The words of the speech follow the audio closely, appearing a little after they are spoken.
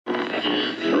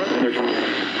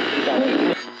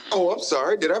Oh, I'm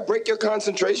sorry. Did I break your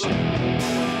concentration?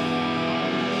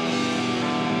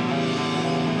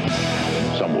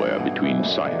 Somewhere between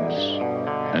science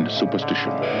and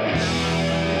superstition.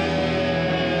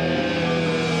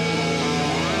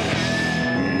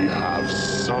 We have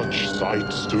such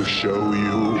sights to show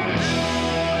you.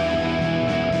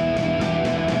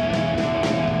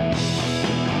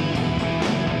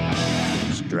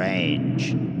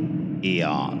 Strange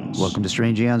Eons. Welcome to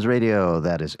Strange Eons Radio.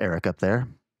 That is Eric up there.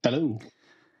 Hello.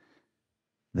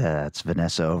 That's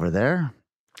Vanessa over there.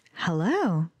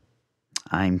 Hello.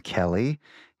 I'm Kelly.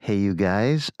 Hey, you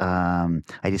guys. I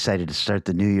decided to start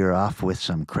the new year off with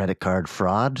some credit card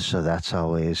fraud, so that's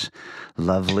always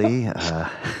lovely.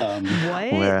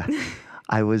 What? Where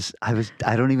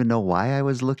I don't even know why I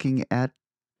was looking at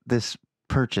this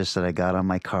purchase that I got on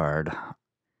my card.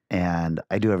 And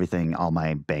I do everything, all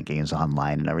my banking is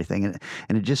online and everything.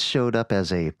 And it just showed up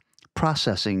as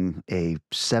processing a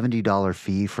 $70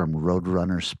 fee from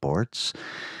Roadrunner Sports.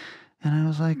 And I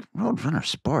was like, Roadrunner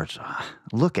Sports?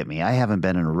 Look at me. I haven't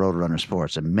been in a Roadrunner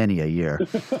Sports in many a year.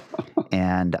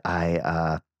 And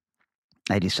I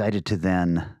decided to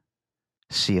then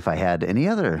see if I had any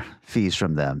other fees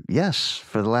from them. Yes,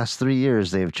 for the last 3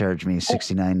 years, they've charged me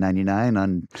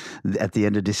 $69.99 at the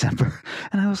end of December.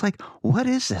 And I was like, what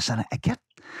is this? And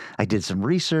I did some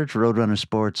research. Roadrunner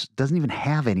Sports doesn't even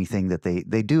have anything that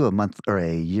they do a month or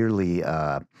a yearly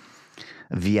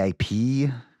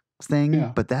VIP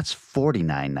thing, but that's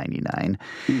 $49.99.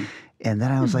 And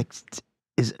then I was like,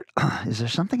 is there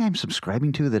something I'm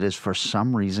subscribing to that is for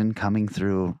some reason coming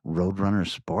through Roadrunner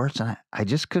Sports? And I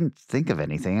just couldn't think of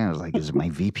anything. I was like, is it my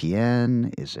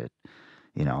VPN? Is it,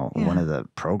 one of the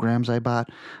programs I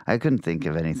bought? I couldn't think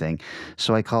of anything.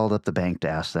 So I called up the bank to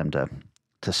ask them to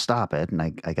stop it. And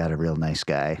I got a real nice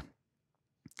guy.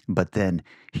 But then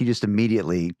he just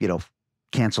immediately,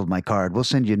 canceled my card. We'll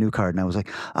send you a new card. And I was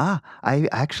like, I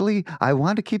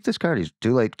want to keep this card. He's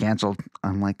too late, canceled.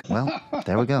 I'm like, well,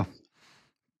 there we go.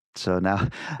 So now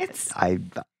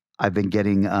I've been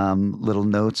getting little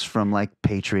notes from like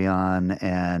Patreon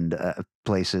and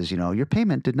places, your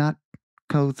payment did not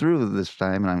go through this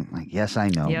time. And I'm like, yes, I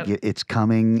know. Yep. It's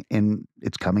coming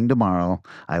tomorrow.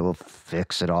 I will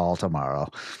fix it all tomorrow.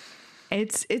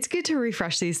 It's good to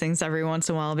refresh these things every once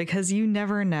in a while because you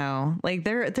never know. Like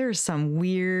there's some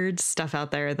weird stuff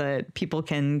out there that people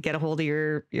can get a hold of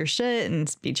your shit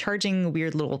and be charging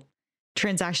weird little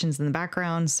transactions in the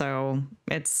background. So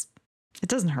it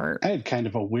doesn't hurt. I had kind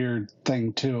of a weird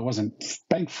thing too. It wasn't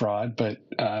bank fraud, but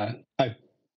the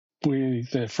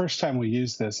first time we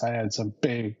used this, I had some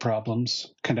big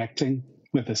problems connecting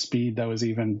with a speed that was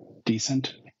even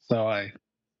decent. So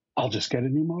I'll just get a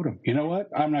new modem. You know what?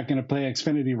 I'm not going to pay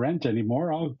Xfinity rent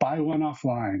anymore. I'll buy one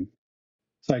offline.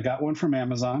 So I got one from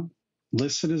Amazon,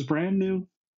 listed as brand new.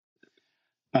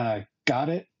 Got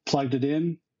it, plugged it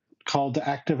in, called to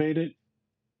activate it.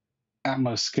 I'm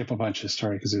going to skip a bunch of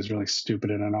story because it was really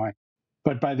stupid and annoying.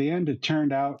 But by the end, it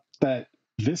turned out that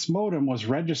this modem was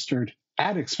registered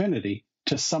at Xfinity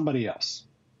to somebody else.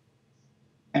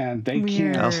 And they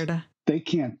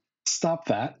can't stop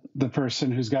that. The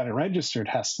person who's got it registered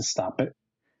has to stop it.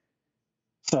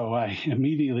 So I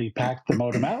immediately packed the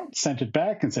modem out, sent it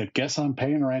back, and said, guess I'm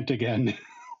paying rent again.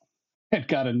 And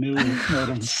got a new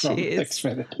modem from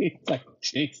Xfinity. Like,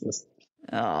 Jesus.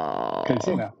 Oh, it's,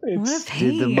 what a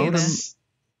pain.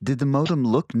 Did the modem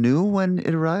look new when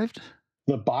it arrived?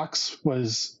 The box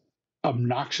was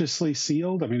obnoxiously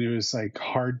sealed. I mean, it was like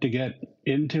hard to get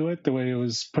into it the way it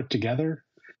was put together.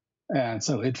 And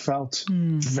so it felt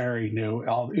very new.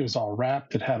 It was all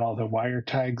wrapped. It had all the wire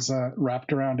tags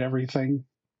wrapped around everything.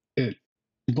 It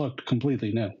looked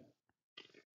completely new.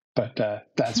 But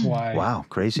that's why. Wow,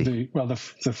 crazy.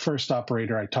 The first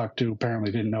operator I talked to apparently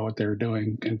didn't know what they were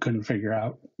doing and couldn't figure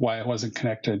out why it wasn't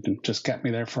connected and just kept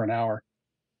me there for an hour.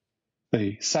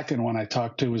 The second one I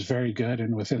talked to was very good,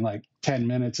 and within like 10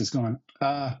 minutes is going,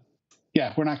 yeah,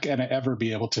 we're not going to ever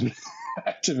be able to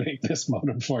activate this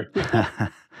modem for you.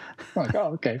 I'm like,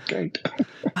 oh, okay, great.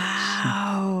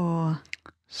 Wow.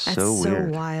 So That's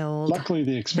weird. So wild. Luckily,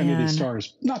 the Xfinity store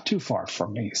is not too far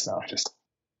from me, so I just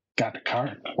got the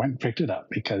card, went and picked it up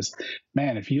because,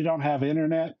 man, if you don't have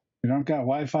internet, you don't got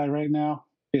Wi-Fi right now,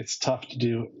 it's tough to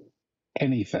do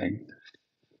anything.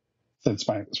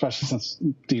 Especially since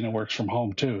Dina works from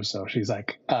home too, so she's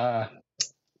like, got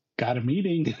a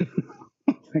meeting.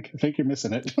 I think you're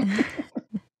missing it.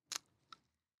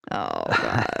 Oh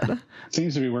God.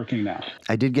 Seems to be working now.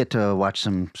 I did get to watch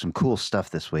some cool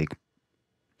stuff this week.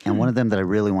 And one of them that I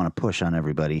really want to push on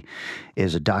everybody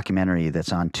is a documentary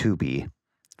that's on Tubi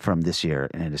from this year,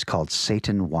 and it is called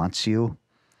Satan Wants You.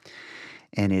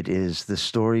 And it is the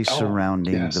story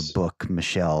surrounding the book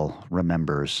Michelle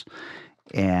Remembers.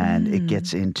 And it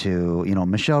gets into,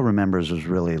 Michelle Remembers was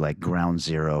really like ground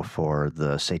zero for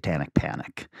the Satanic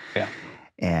Panic. Yeah.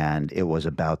 And it was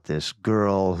about this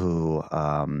girl who,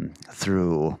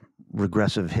 through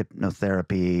regressive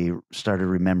hypnotherapy, started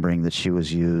remembering that she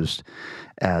was used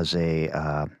as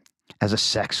a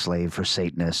sex slave for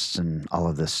Satanists and all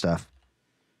of this stuff.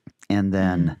 And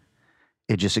then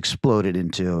it just exploded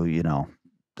into,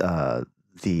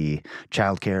 the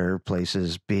childcare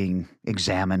places being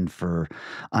examined for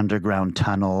underground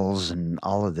tunnels and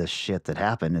all of this shit that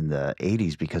happened in the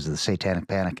 80s because of the Satanic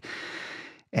Panic.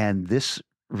 And this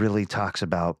really talks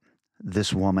about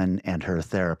this woman and her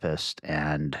therapist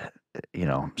and,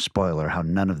 spoiler, how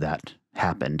none of that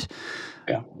happened.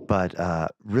 Yeah.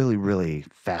 But really, really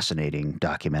fascinating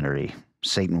documentary,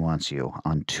 Satan Wants You,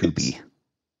 on Tubi. It's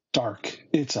dark.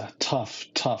 It's a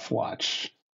tough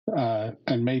watch.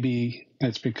 And maybe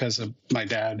it's because of my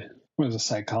dad was a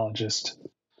psychologist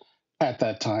at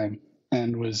that time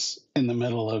and was in the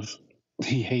middle of,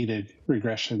 he hated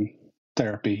regression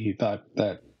therapy. He thought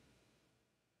that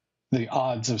the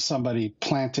odds of somebody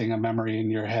planting a memory in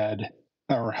your head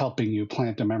or helping you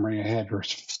plant a memory in your head were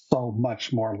so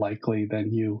much more likely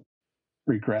than you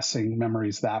regressing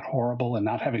memories that horrible and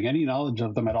not having any knowledge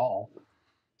of them at all,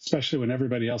 especially when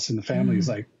everybody else in the family is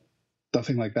like,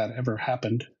 nothing like that ever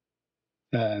happened.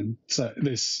 And so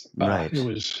this, it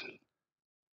was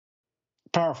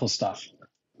powerful stuff.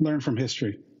 Learn from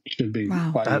history should be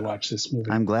why you watch this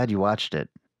movie. I'm glad you watched it.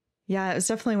 Yeah, it was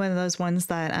definitely one of those ones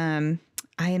that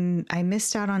I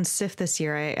missed out on SIFF this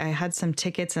year. I had some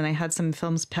tickets and I had some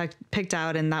films picked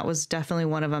out, and that was definitely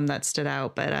one of them that stood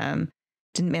out, but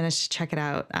didn't manage to check it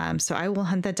out. So I will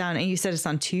hunt that down. And you said it's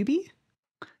on Tubi?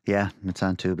 Yeah, it's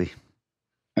on Tubi.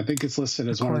 I think it's listed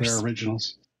as one of their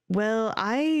originals. Well,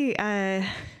 I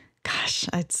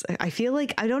feel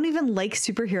like I don't even like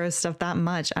superhero stuff that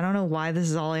much. I don't know why this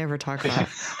is all I ever talk about.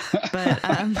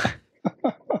 But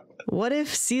what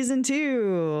if season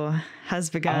 2 has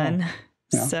begun?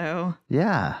 So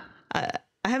yeah, I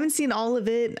haven't seen all of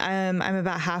it. I'm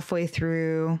about halfway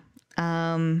through.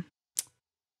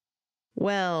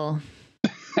 Well,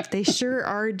 they sure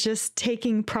are just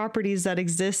taking properties that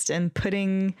exist and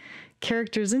putting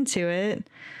characters into it.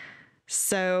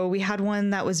 So we had one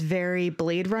that was very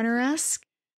Blade Runner-esque.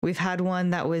 We've had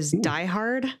one that was Die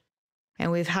Hard.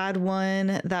 And we've had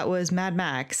one that was Mad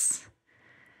Max.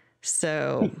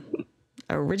 So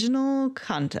original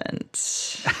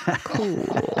content. Cool.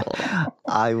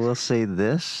 I will say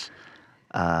this.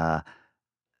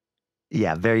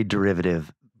 Very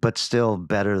derivative, but still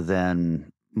better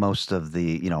than most of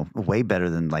the, way better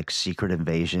than like Secret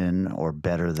Invasion or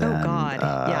better than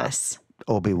yes.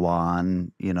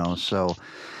 Obi-Wan, so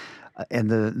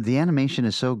and the animation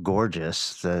is so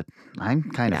gorgeous that I'm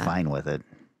kind of fine with it.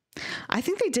 I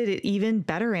think they did it even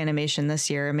better animation this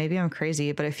year. Maybe I'm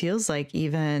crazy, but it feels like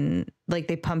even like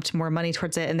they pumped more money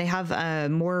towards it, and they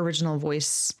have more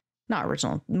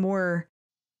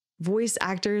voice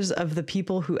actors of the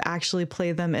people who actually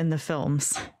play them in the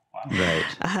films.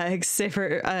 Right. Save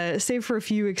for a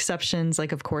few exceptions,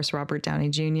 like of course Robert Downey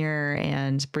Jr.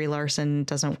 and Brie Larson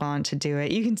doesn't want to do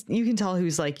it. You can tell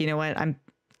who's like, you know what, I'm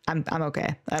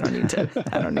okay. I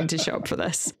don't need to show up for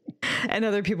this. And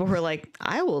other people who are like,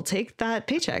 I will take that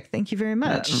paycheck. Thank you very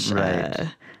much. Right.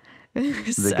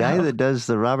 The guy that does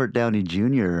the Robert Downey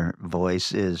Jr.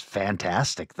 voice is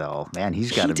fantastic, though. Man,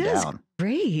 he's got him down.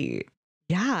 Great.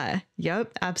 Yeah.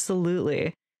 Yep.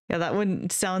 Absolutely. Yeah, that one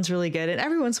sounds really good. And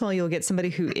every once in a while, you'll get somebody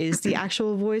who is the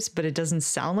actual voice, but it doesn't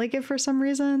sound like it for some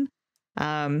reason.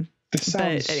 This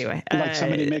sounds anyway, like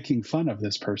somebody making fun of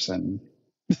this person.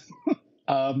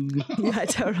 Yeah,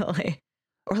 totally.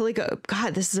 Or like,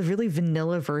 God, this is a really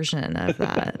vanilla version of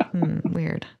that.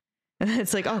 Weird. And then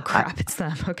it's like, oh crap, it's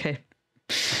them. Okay.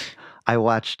 I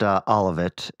watched all of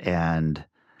it, and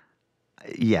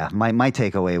yeah, my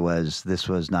takeaway was this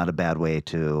was not a bad way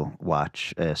to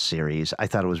watch a series. I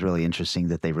thought it was really interesting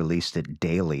that they released it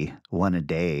daily, one a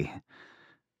day,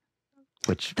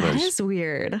 which that is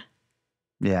weird.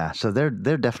 Yeah, so they're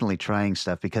definitely trying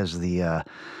stuff because the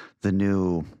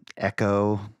new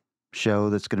Echo show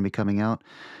that's going to be coming out,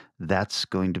 that's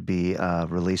going to be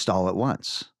released all at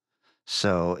once.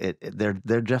 So they're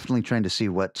definitely trying to see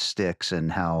what sticks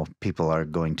and how people are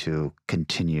going to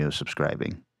continue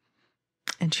subscribing.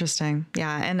 Interesting.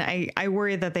 Yeah. And I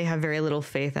worry that they have very little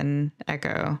faith in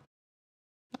Echo,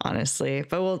 honestly,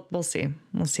 but we'll see.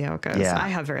 We'll see how it goes. Yeah. I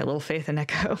have very little faith in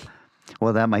Echo.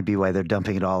 Well, that might be why they're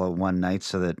dumping it all at one night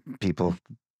so that people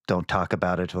don't talk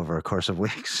about it over a course of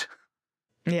weeks.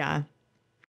 Yeah.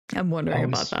 I'm wondering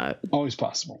Always- about that. Always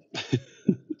possible.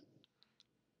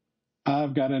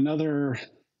 I've got another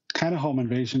kind of home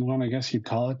invasion one, I guess you'd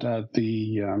call it.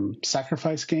 The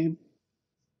Sacrifice Game,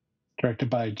 directed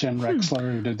by Jen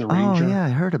Rexler, who did The Ranger. Oh, yeah, I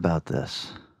heard about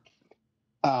this.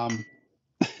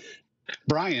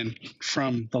 Brian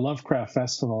from the Lovecraft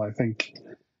Festival, I think,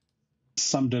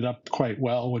 summed it up quite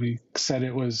well when he said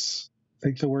it was, I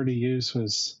think the word he used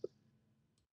was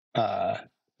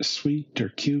sweet or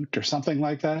cute or something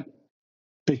like that.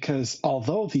 Because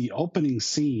although the opening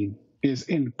scene is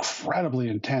incredibly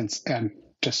intense and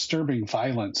disturbing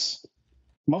violence,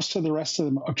 most of the rest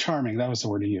of the charming, that was the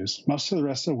word he used. Most of the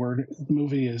rest of the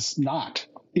movie is not,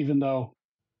 even though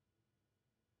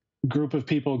a group of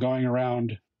people going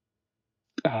around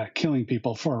killing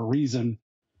people for a reason,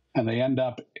 and they end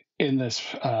up in this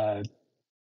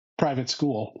private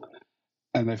school,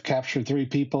 and they've captured 3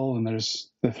 people, and there's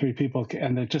the 3 people,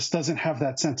 and it just doesn't have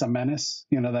that sense of menace.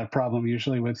 You know, that problem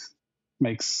usually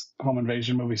makes home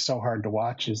invasion movies so hard to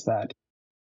watch, is that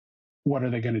what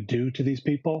are they going to do to these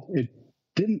people? It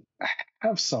didn't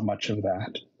have so much of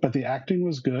that, but the acting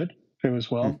was good. It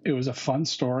was a fun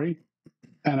story.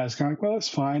 And I was kind of like, well, it's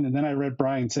fine. And then I read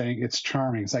Brian saying it's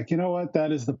charming. It's like, you know what?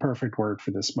 That is the perfect word for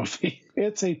this movie.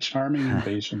 It's a charming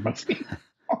invasion movie.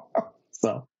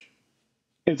 So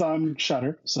it's on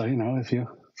Shudder. So, you know, if you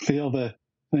feel the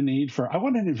need for, I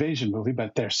want an invasion movie,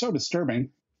 but they're so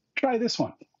disturbing, try this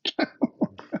one.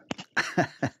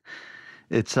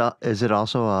 Is it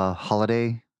also a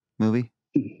holiday movie?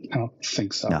 I don't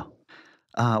think so. No.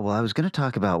 Well, I was going to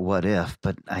talk about What If,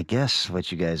 but I guess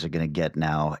what you guys are going to get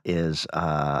now is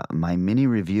my mini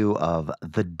review of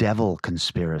The Devil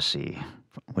Conspiracy,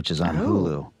 which is on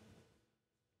Hulu.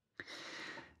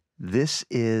 This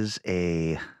is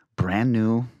a brand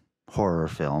new horror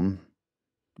film,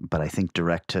 but I think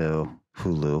direct to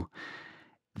Hulu,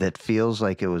 that feels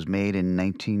like it was made in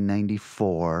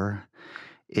 1994.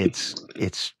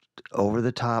 It's over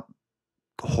the top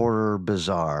horror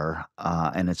bizarre,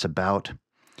 and it's about,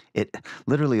 it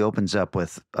literally opens up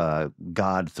with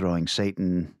God throwing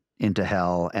Satan into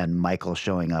hell and Michael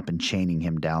showing up and chaining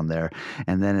him down there,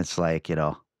 and then it's like, you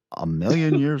know, a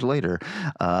million years later,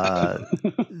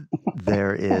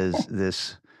 there is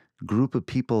this group of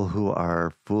people who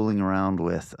are fooling around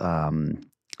with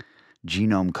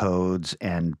genome codes,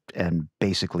 and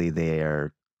basically they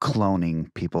are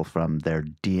cloning people from their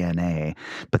DNA,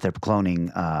 but they're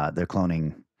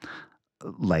cloning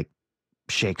like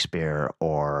Shakespeare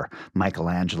or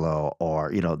Michelangelo,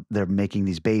 or, you know, they're making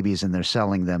these babies and they're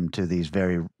selling them to these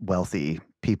very wealthy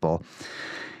people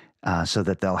so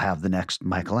that they'll have the next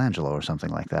Michelangelo or something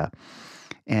like that.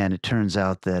 And it turns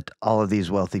out that all of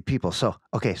these wealthy people, so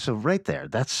right there,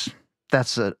 that's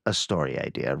a story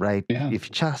idea, right? Yeah. If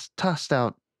you tossed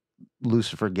out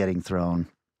Lucifer getting thrown,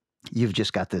 you've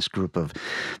just got this group of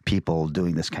people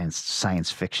doing this kind of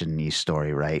science fiction-y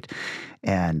story, right?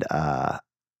 And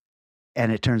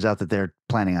it turns out that they're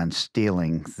planning on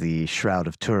stealing the Shroud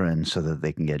of Turin so that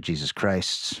they can get Jesus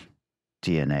Christ's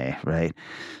DNA, right?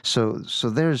 So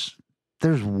there's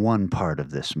one part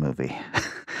of this movie.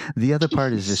 The other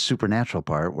part is this supernatural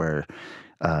part where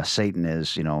Satan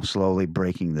is, you know, slowly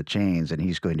breaking the chains, and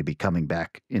he's going to be coming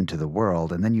back into the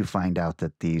world. And then you find out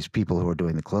that these people who are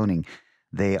doing the cloning,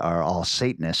 they are all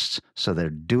Satanists. So they're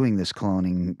doing this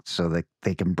cloning so that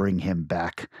they can bring him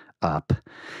back up.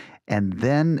 And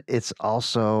then it's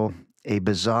also a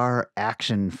bizarre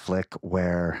action flick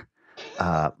where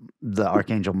the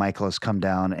Archangel Michael has come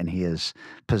down and he has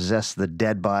possessed the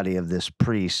dead body of this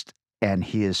priest, and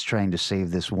he is trying to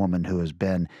save this woman who has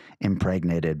been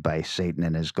impregnated by Satan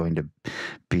and is going to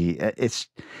be,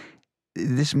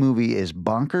 this movie is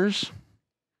bonkers.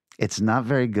 It's not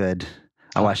very good.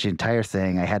 I watched the entire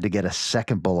thing. I had to get a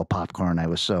second bowl of popcorn. I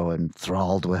was so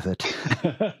enthralled with it.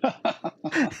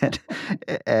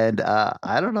 and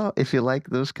I don't know if you like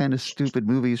those kind of stupid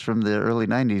movies from the early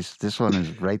 90s. This one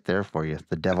is right there for you.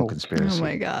 The Devil Conspiracy. Oh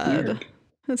my God. Weird.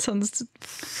 That sounds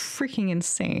freaking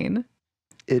insane.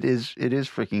 It is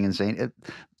freaking insane.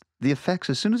 The effects,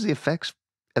 as soon as the effects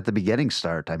at the beginning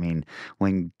start, I mean,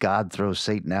 when God throws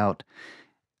Satan out,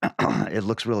 it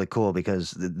looks really cool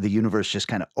because the universe just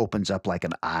kind of opens up like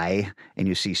an eye, and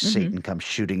you see Satan come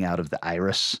shooting out of the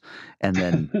iris and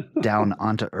then down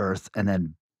onto Earth and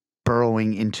then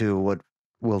burrowing into what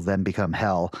will then become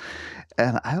hell.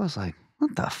 And I was like,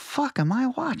 what the fuck am I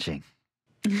watching?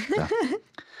 So,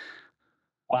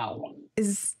 Wow.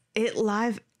 Is it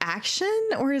live action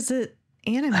or is it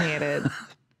animated?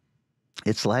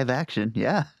 it's live action.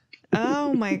 Yeah.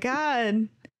 Oh my God.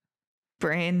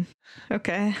 Brain.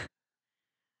 Okay.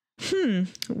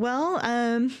 Well,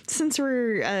 since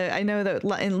we're, I know that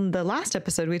in the last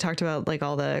episode, we talked about like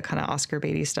all the kind of Oscar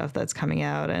baity stuff that's coming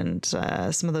out and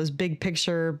some of those big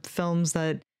picture films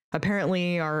that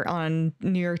apparently are on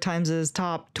New York Times's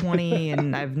top 20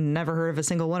 and I've never heard of a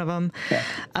single one of them.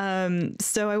 Yeah.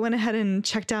 So I went ahead and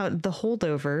checked out The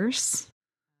Holdovers.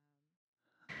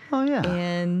 Oh yeah.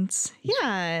 And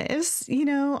yeah, it was,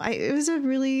 it was a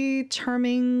really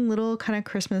charming little kind of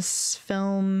Christmas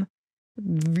film.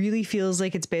 Really feels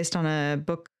like it's based on a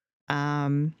book.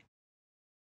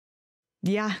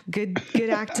 Yeah, good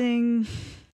acting.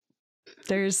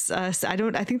 There's I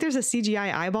think there's a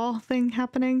CGI eyeball thing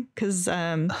happening because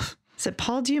is it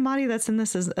Paul Giamatti that's in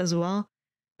this as well?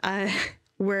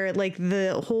 Where like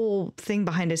the whole thing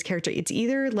behind his character, it's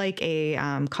either like a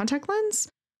contact lens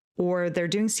or they're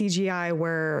doing CGI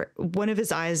where one of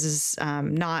his eyes is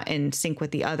not in sync with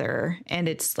the other. And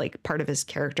it's like part of his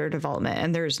character development.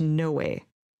 And there's no way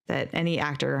that any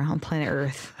actor on planet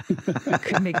Earth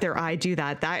could make their eye do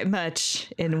that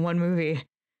much in one movie.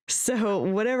 So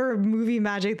whatever movie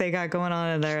magic they got going on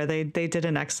in there, they did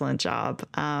an excellent job.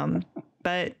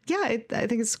 But yeah, I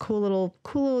think it's a cool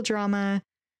little drama.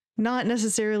 Not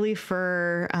necessarily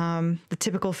for the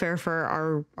typical fare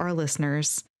for our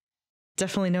listeners.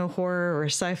 Definitely no horror or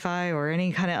sci-fi or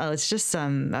any kind of, it's just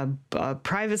a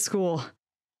private school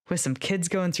with some kids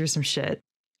going through some shit.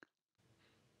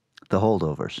 The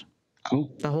Holdovers.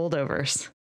 Cool. The Holdovers.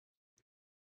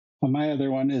 Well, my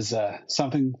other one is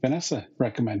something Vanessa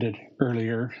recommended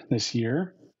earlier this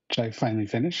year, which I finally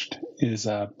finished, is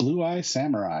Blue Eye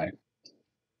Samurai.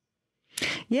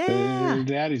 Yeah.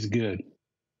 That is good.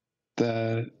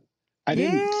 I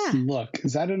didn't look.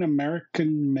 Is that an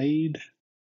American-made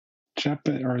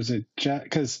Japan, or is it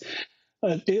because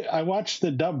I watched the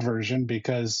dub version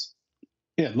because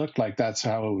it looked like that's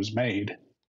how it was made.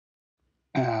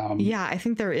 Yeah, I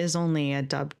think there is only a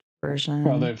dubbed version.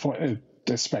 Well, they're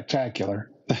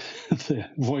spectacular. The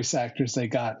voice actors they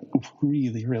got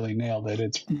really, really nailed it.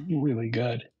 It's really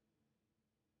good.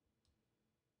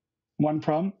 One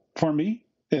problem for me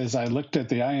is I looked at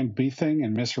the IMDb thing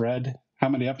and misread how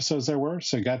many episodes there were.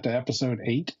 So I got to episode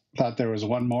 8, thought there was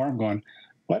one more. I'm going,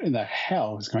 what in the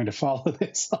hell is going to follow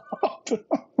this up?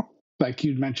 Like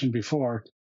you'd mentioned before,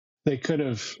 they could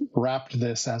have wrapped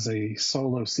this as a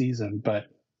solo season, but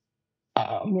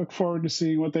I look forward to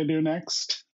seeing what they do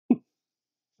next.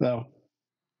 So,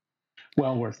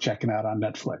 well worth checking out on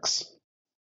Netflix.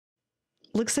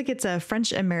 Looks like it's a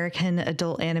French-American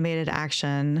adult animated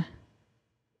action.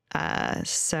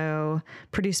 So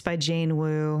produced by Jane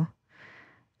Wu.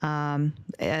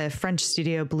 A French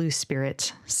studio, Blue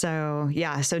Spirit. So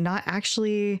yeah, so not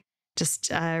actually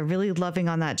just really loving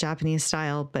on that Japanese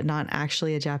style, but not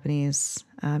actually a Japanese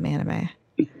anime.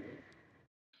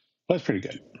 That's pretty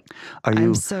good. Are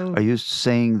you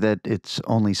saying that it's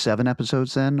only 7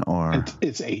 episodes then, or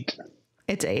it's 8?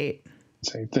 It's 8.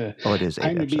 It's 8. It is 8.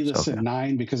 I'm going to be this at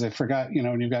 9 because I forgot.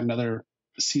 When you've got another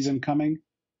season coming,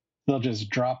 they'll just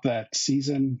drop that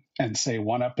season and say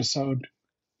 1 episode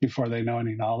before they know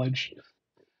any knowledge.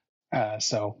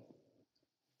 So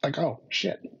like, oh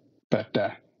shit. But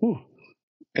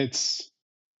it's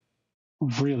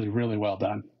really, really well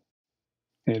done.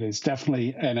 It is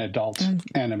definitely an adult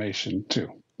animation too.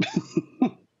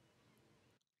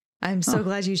 I'm so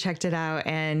glad you checked it out.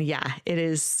 And yeah, it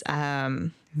is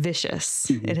vicious.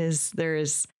 Mm-hmm. There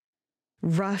is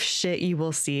rough shit you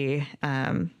will see.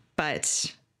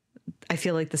 But I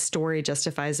feel like the story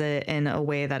justifies it in a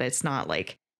way that it's not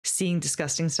like seeing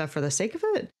disgusting stuff for the sake of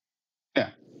it.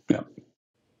 Yeah.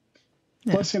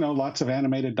 Plus, lots of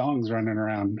animated dongs running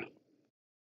around.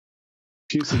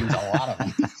 Few scenes, a lot of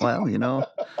them. Well, you know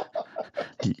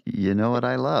what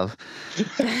I love.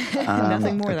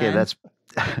 Nothing more. Okay,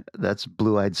 that's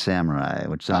Blue-Eyed Samurai,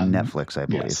 which is on Netflix, I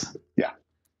believe. Yes. Yeah.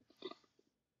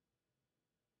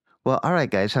 Well, all right,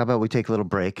 guys. How about we take a little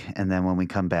break, and then when we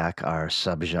come back, our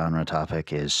subgenre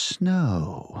topic is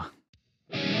snow.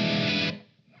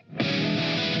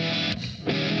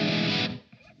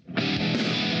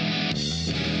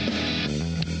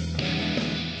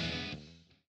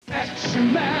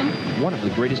 Man. One of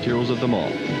the greatest heroes of them all.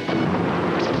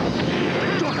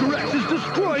 Dr. X is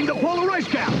destroying the polar ice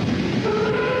cap!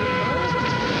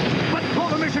 But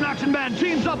Polar Mission Action Man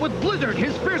teams up with Blizzard,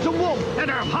 his fearsome wolf, and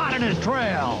are hot on his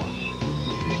trail.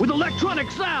 With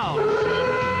electronic sound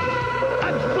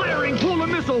and flaring polar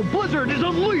missile, Blizzard is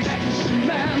unleashed!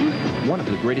 Man. One of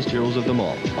the greatest heroes of them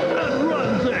all. And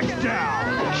runs X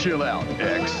down! Chill out,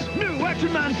 X. New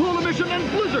Action Man, Polar Mission,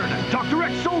 and Blizzard. Dr.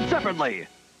 X sold separately.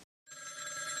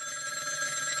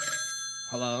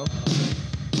 Hello?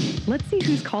 Let's see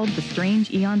who's called the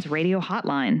Strange Eons radio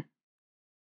hotline.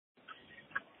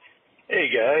 Hey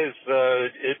guys,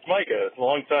 it's Micah.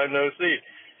 Long time no see.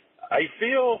 I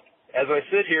feel, as I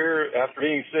sit here after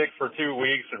being sick for 2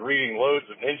 weeks and reading loads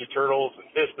of Ninja Turtles and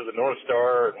Fist of the North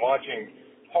Star and watching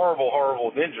horrible,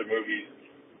 horrible ninja movies,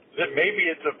 that maybe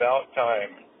it's about time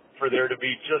for there to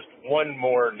be just one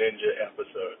more ninja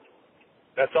episode.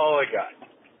 That's all I got.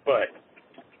 But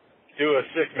do a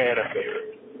sick man a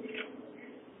favor.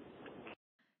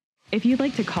 If you'd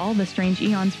like to call the Strange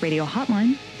Eons radio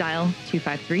hotline, dial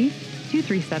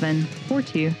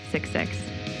 253-237-4266.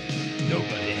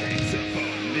 Nobody hangs up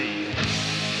on me.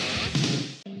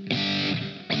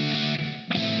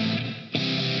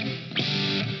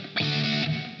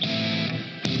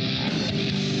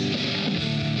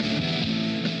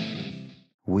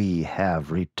 We have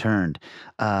returned.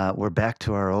 We're back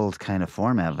to our old kind of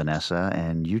format, Vanessa,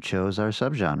 and you chose our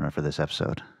subgenre for this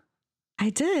episode. I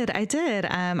did.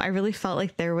 I really felt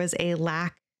like there was a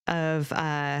lack of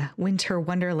winter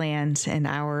wonderland in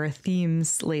our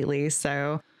themes lately.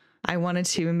 So I wanted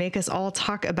to make us all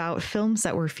talk about films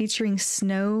that were featuring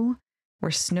snow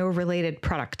or snow-related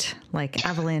product, like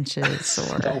avalanches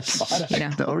or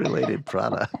snow-related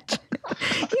product.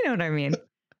 You know what I mean?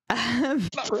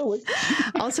 Not really.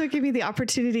 Also give me the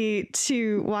opportunity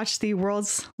to watch the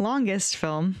world's longest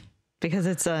film because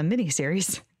it's a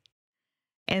miniseries.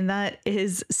 And that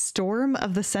is Storm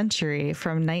of the Century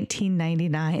from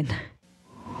 1999.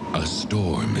 A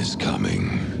storm is coming.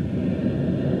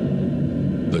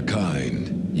 The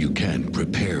kind you can't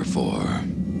prepare for.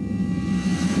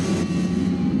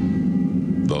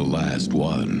 The last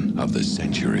one of the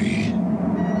century.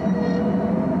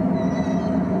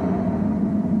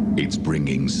 It's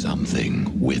bringing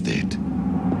something with it.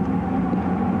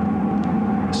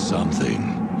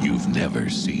 Something you've never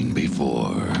seen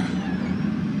before.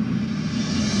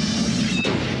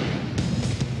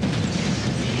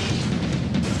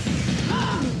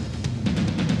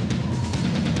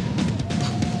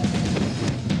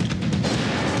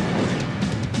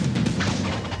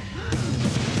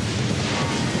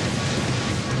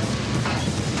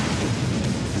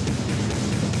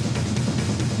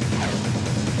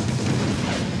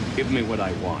 Give me what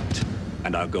I want,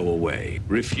 and I'll go away.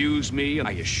 Refuse me,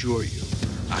 I assure you,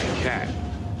 I can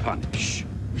punish.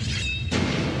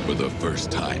 For the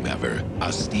first time ever,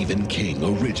 a Stephen King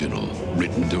original,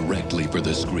 written directly for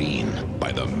the screen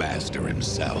by the master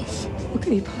himself. What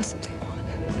could he possibly want?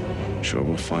 Sure,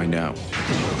 we'll find out.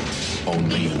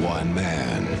 Only one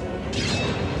man.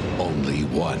 Only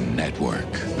one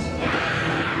network.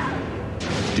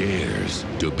 Dares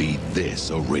to be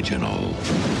this original.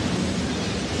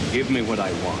 Give me what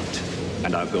I want,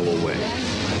 and I'll go away.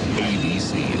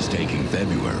 ABC is taking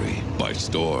February by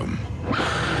storm.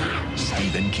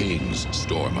 Stephen King's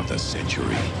Storm of the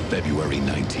Century, February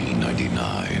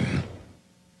 1999.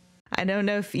 I don't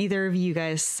know if either of you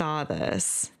guys saw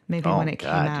this. Maybe when it came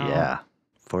out. Yeah,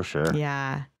 for sure.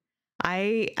 Yeah.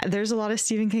 There's a lot of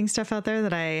Stephen King stuff out there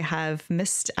that I have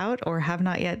missed out or have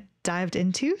not yet dived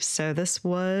into. So this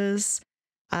was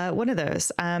one of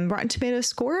those. Rotten Tomatoes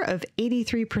score of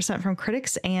 83% from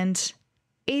critics and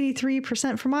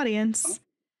 83% from audience.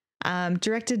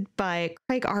 Directed by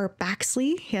Craig R.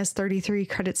 Baxley. He has 33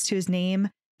 credits to his name,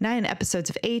 9 episodes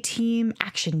of A-Team,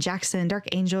 Action Jackson, Dark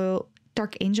Angel,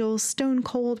 Stone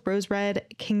Cold, Rose Red,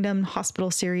 Kingdom,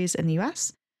 Hospital series in the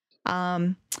US.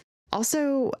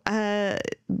 Also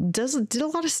did a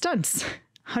lot of stunts,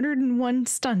 101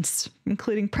 stunts,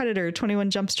 including Predator,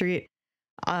 21 Jump Street,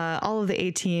 all of the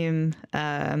A-Team,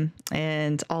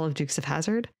 and all of Dukes of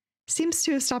Hazzard. Seems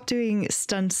to have stopped doing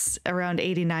stunts around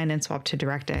 89 and swapped to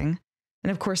directing.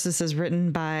 And of course, this is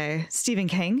written by Stephen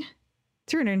King,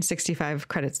 365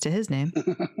 credits to his name.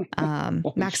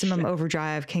 Maximum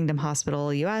Overdrive, Kingdom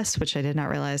Hospital US, which I did not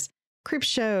realize,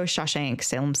 Creepshow, Shawshank,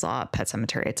 Salem's Lot, Pet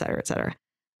Sematary, etc., etc.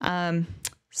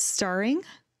 Starring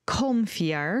Colm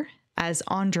Feore as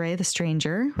Andre the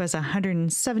Stranger, who has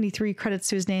 173 credits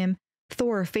to his name,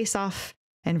 Thor Face Off,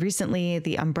 and recently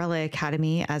the Umbrella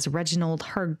Academy as Reginald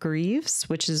Hargreaves,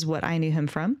 which is what I knew him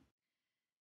from.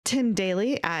 Tim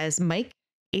Daly as Mike,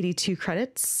 82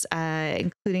 credits,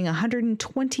 including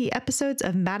 120 episodes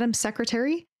of Madam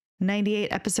Secretary, 98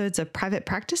 episodes of Private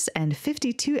Practice, and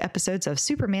 52 episodes of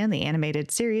Superman, the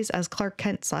animated series, as Clark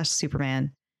Kent /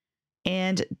 Superman.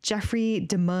 And Jeffrey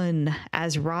DeMunn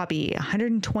as Robbie,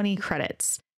 120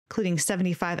 credits, including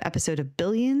 75 episodes of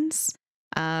Billions,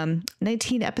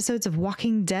 19 episodes of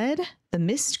Walking Dead, The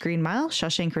Mist, Green Mile,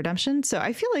 Shawshank Redemption. So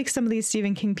I feel like some of these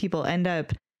Stephen King people end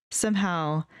up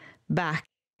somehow back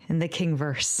in the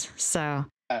Kingverse. So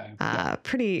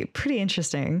pretty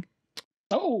interesting.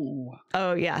 Oh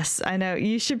yes, I know.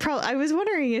 You should probably, I was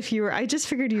wondering if you were, I just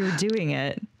figured you were doing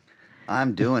it.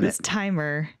 I'm doing this it.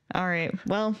 timer. All right.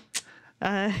 Well,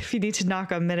 if you need to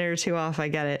knock a minute or two off, I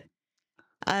get it.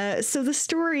 So the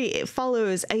story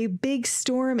follows a big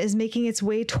storm is making its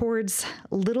way towards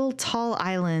Little Tall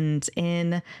Island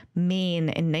in Maine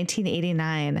in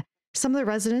 1989. Some of the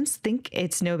residents think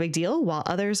it's no big deal, while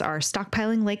others are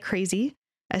stockpiling like crazy.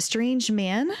 A strange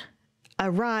man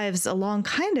arrives along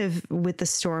kind of with the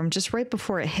storm just right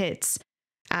before it hits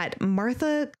at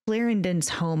Martha Clarendon's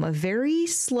home, a very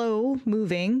slow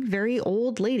moving, very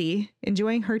old lady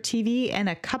enjoying her TV and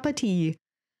a cup of tea.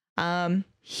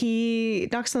 He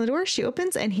knocks on the door, she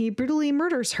opens, and he brutally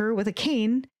murders her with a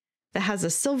cane that has a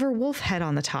silver wolf head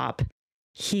on the top.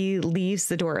 He leaves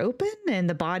the door open and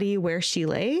the body where she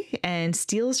lay and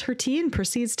steals her tea and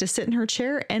proceeds to sit in her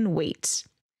chair and wait.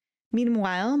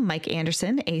 Meanwhile, Mike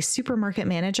Anderson, a supermarket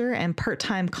manager and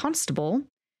part-time constable,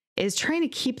 is trying to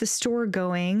keep the store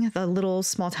going, the little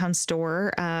small town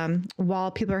store,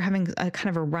 while people are having a kind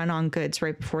of a run on goods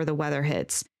right before the weather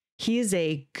hits. He is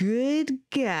a good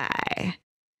guy.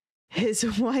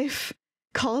 His wife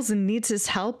calls and needs his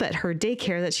help at her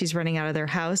daycare that she's running out of their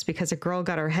house because a girl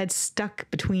got her head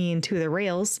stuck between two of the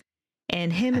rails,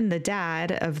 and him and the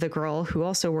dad of the girl, who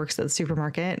also works at the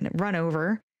supermarket, run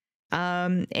over.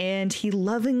 And he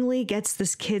lovingly gets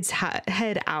this kid's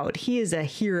head out. He is a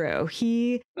hero.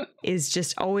 He is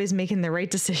just always making the right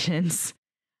decisions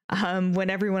when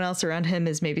everyone else around him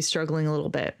is maybe struggling a little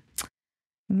bit.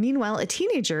 Meanwhile, a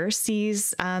teenager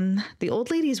sees the old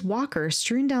lady's walker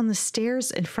strewn down the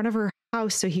stairs in front of her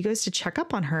house, so he goes to check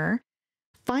up on her,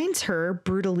 finds her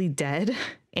brutally dead,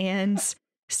 and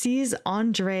sees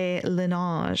Andre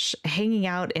Lenage hanging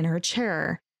out in her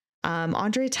chair.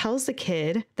 Andre tells the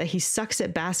kid that he sucks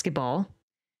at basketball,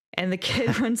 and the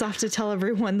kid runs off to tell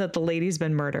everyone that the lady's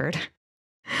been murdered.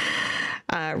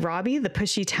 Robbie, the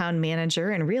pushy town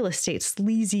manager and real estate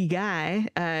sleazy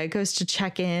guy, goes to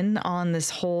check in on this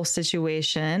whole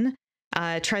situation,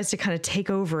 tries to kind of take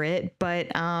over it. But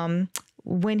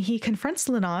when he confronts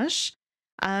Lenage,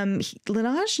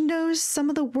 Lenage knows some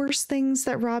of the worst things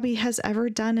that Robbie has ever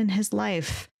done in his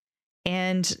life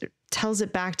and tells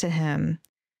it back to him.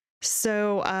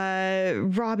 So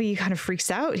Robbie kind of freaks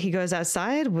out. He goes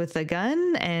outside with a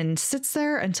gun and sits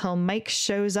there until Mike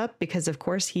shows up because, of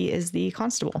course, he is the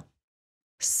constable.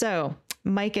 So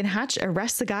Mike and Hatch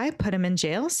arrest the guy, put him in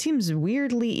jail. Seems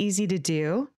weirdly easy to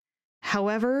do.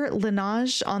 However,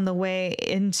 Lenage on the way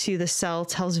into the cell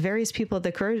tells various people at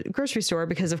the grocery store,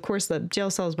 because, of course, the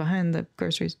jail cell is behind the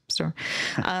grocery store.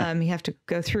 You have to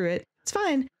go through it. It's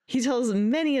fine. He tells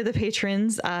many of the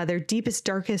patrons their deepest,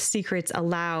 darkest secrets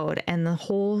aloud, and the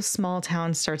whole small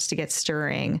town starts to get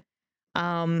stirring.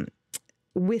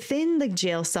 Within the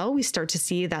jail cell, we start to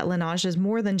see that Lenage is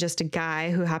more than just a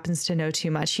guy who happens to know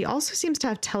too much. He also seems to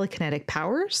have telekinetic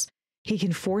powers. He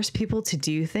can force people to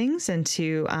do things and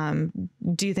to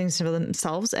do things for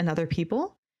themselves and other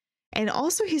people. And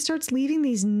also he starts leaving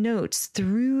these notes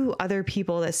through other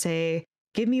people that say,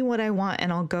 "Give me what I want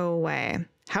and I'll go away."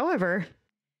 However,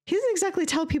 he doesn't exactly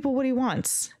tell people what he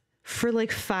wants for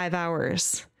like 5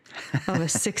 hours of a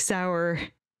 6-hour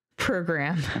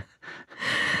program.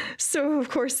 So, of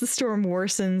course, the storm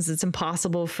worsens. It's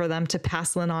impossible for them to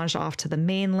pass Lenage off to the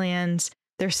mainland.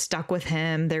 They're stuck with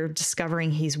him. They're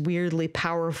discovering he's weirdly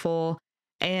powerful.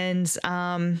 And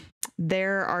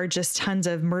there are just tons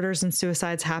of murders and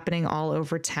suicides happening all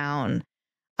over town.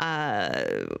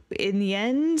 In the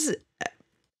end,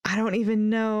 I don't even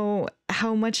know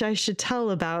how much I should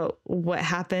tell about what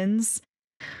happens.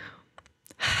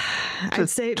 I'd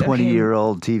say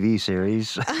 20-year-old TV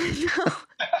series. No.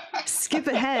 Skip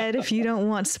ahead if you don't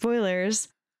want spoilers.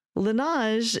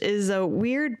 Lenage is a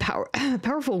weird,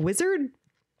 powerful wizard,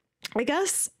 I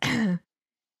guess.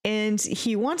 And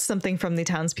he wants something from the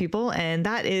townspeople, and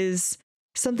that is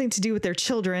something to do with their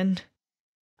children.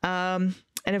 And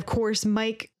of course,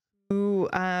 Mike, who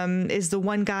is the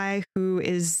one guy who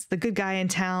is the good guy in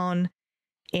town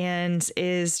and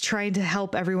is trying to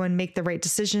help everyone make the right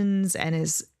decisions and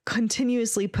is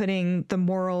continuously putting the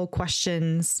moral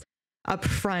questions up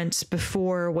front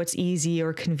before what's easy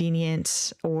or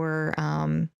convenient or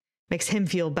makes him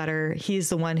feel better. He's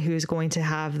the one who's going to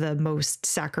have the most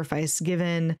sacrifice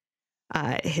given.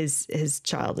 His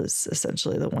child is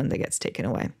essentially the one that gets taken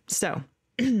away. So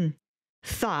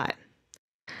thought,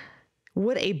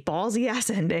 what a ballsy ass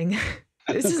ending.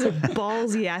 This is a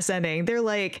ballsy ass ending. They're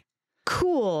like,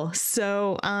 cool.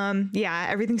 So, yeah,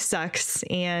 everything sucks.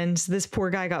 And this poor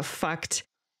guy got fucked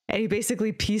and he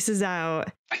basically pieces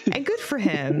out, and good for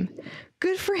him.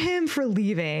 Good for him for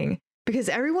leaving, because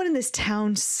everyone in this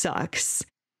town sucks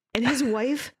and his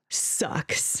wife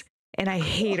sucks. And I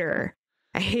hate her.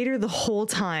 I hate her the whole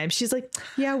time. She's like,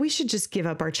 yeah, we should just give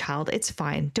up our child. It's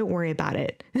fine. Don't worry about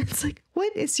it. It's like,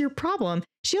 what is your problem?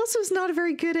 She also is not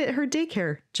very good at her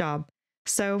daycare job.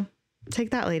 So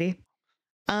take that, lady.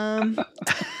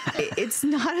 It's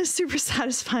not a super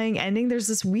satisfying ending. There's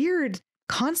this weird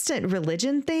constant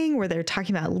religion thing where they're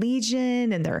talking about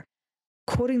Legion and they're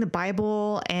quoting the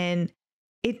Bible, and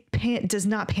it does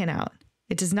not pan out.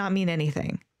 It does not mean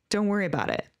anything. Don't worry about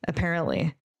it.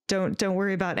 Apparently, don't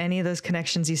worry about any of those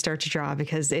connections you start to draw,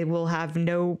 because it will have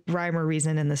no rhyme or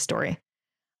reason in the story.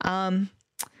 A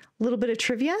little bit of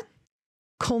trivia.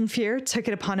 Colm Fear took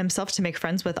it upon himself to make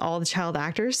friends with all the child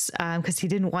actors because he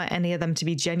didn't want any of them to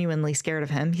be genuinely scared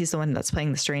of him. He's the one that's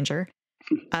playing the stranger.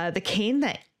 The cane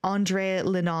that Andre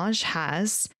Lenage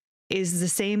has is the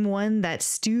same one that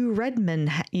Stu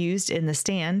Redman used in The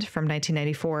Stand from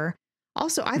 1994.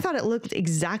 Also, I thought it looked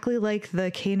exactly like the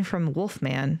cane from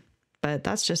Wolfman, but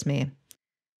that's just me.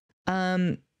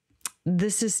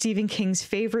 This is Stephen King's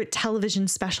favorite television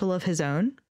special of his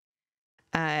own.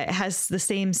 It has the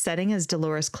same setting as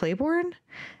Dolores Claiborne.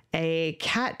 A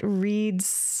cat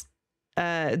reads,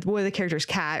 one of the characters,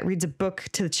 Cat, reads a book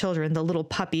to the children, The Little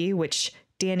Puppy, which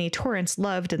Danny Torrance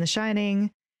loved in The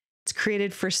Shining. It's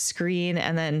created for screen,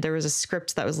 and then there was a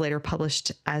script that was later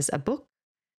published as a book.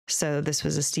 So this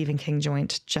was a Stephen King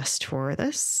joint just for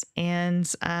this. And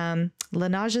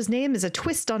Lenage's name is a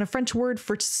twist on a French word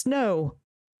for snow.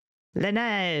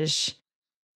 Lenage.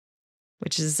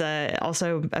 Which is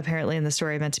also apparently in the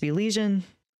story meant to be Legion.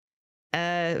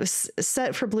 It was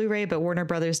set for Blu-ray, but Warner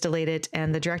Brothers delayed it.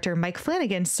 And the director, Mike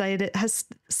Flanagan, has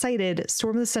cited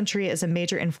Storm of the Century as a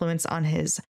major influence on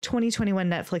his 2021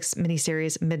 Netflix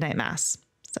miniseries, Midnight Mass.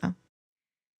 So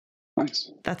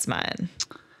nice. That's mine.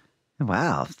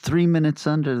 Wow. 3 minutes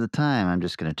under the time. I'm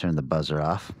just going to turn the buzzer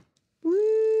off. Woo!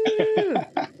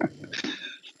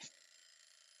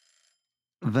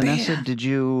 Vanessa, Man. did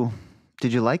you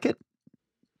like it?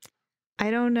 I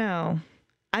don't know.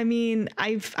 I mean,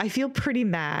 I feel pretty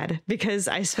mad because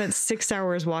I spent 6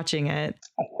 hours watching it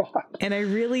and I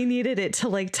really needed it to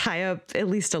like tie up at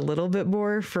least a little bit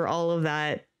more for all of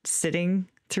that sitting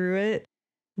through it.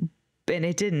 And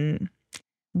it didn't.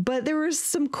 But there were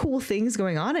some cool things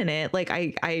going on in it. Like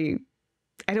I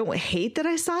don't hate that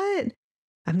I saw it.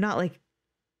 I'm not like,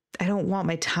 I don't want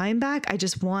my time back. I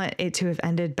just want it to have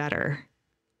ended better.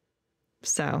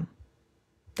 So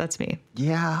that's me.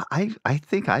 Yeah, I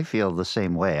think I feel the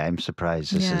same way. I'm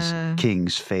surprised this is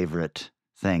King's favorite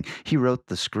thing. He wrote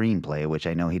the screenplay, which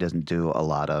I know he doesn't do a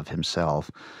lot of himself.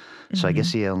 So I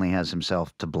guess he only has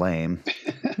himself to blame.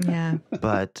 Yeah.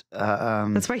 But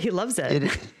that's why he loves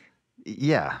it.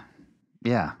 Yeah.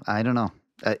 I don't know.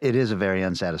 It is a very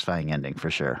unsatisfying ending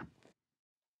for sure.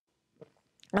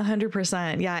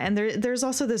 100%. Yeah. And there's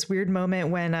also this weird moment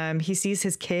when he sees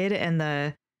his kid and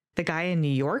the guy in New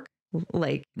York,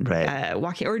 like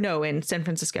walking, or no, in San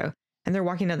Francisco, and they're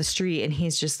walking down the street and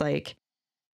he's just like,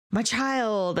 my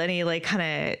child. And he like kind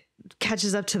of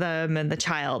catches up to them and the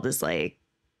child is like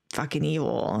fucking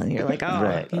evil. And you're like,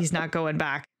 oh, he's not going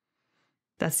back.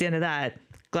 That's the end of that.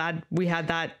 Glad we had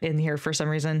that in here for some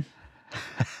reason.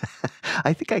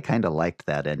 I think I kind of liked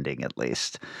that ending at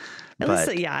least. At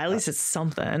least it's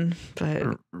something.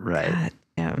 But right.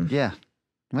 God, yeah.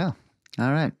 Well,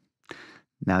 all right.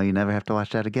 Now you never have to watch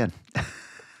that again.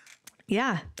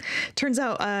 Yeah. Turns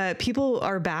out people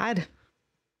are bad.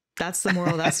 That's the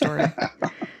moral of that story.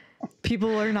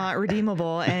 People are not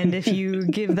redeemable. And if you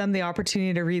give them the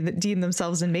opportunity to redeem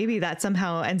themselves, and maybe that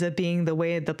somehow ends up being the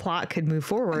way the plot could move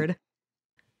forward,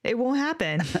 it won't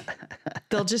happen.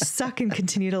 They'll just suck and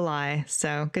continue to lie.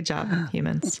 So good job,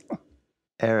 humans.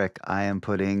 Eric, I am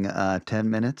putting 10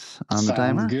 minutes on the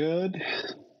timer. Sounds good.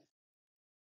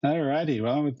 All righty.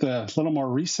 Well, with the little more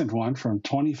recent one from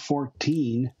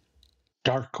 2014,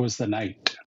 Dark Was the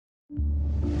Night. I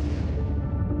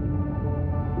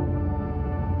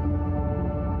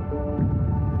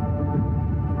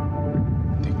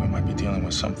think we might be dealing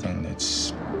with something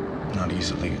that's not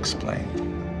easily explained.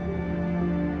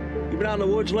 You been out in the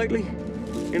woods lately?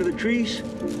 Into the trees?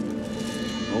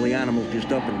 All the animals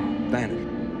just up and vanish.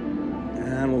 The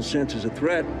animals sense as a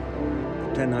threat.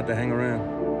 They tend not to hang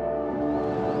around.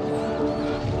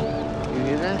 You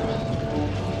hear that?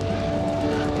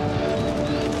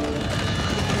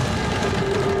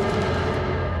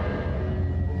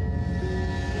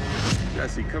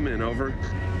 Jesse, come in, over.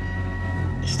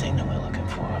 This thing that we're looking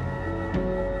for,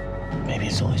 maybe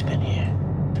it's always been here.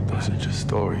 Those are just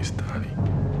stories, Daddy.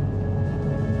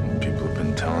 People have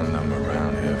been telling them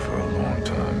around here for a long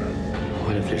time.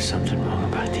 What if there's something wrong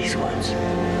about these woods? You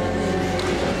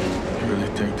really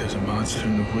think there's a monster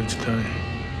in the woods, Daddy?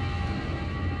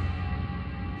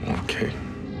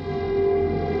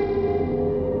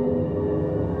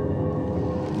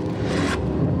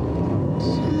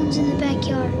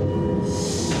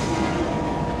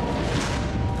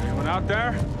 out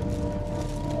there?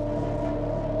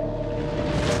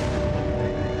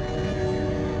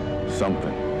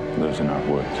 Something lives in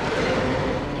our woods.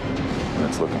 And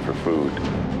it's looking for food.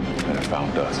 And it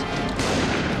found us.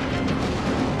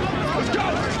 Let's go!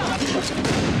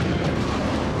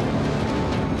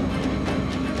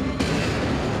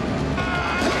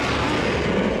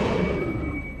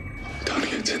 Tony,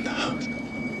 it's in the house.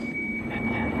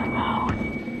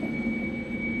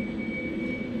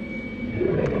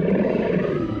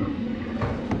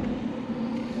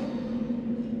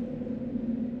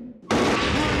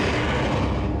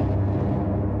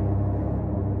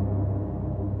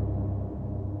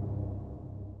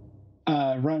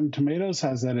 Rotten Tomatoes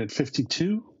has that at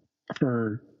 52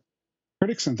 for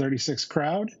critics and 36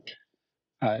 crowd.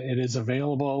 It is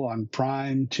available on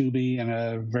Prime, Tubi,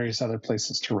 and various other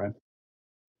places to rent.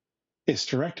 It's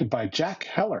directed by Jack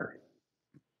Heller.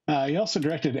 He also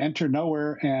directed Enter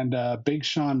Nowhere and Big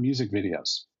Sean music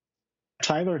videos.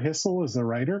 Tyler Hissel is the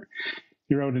writer.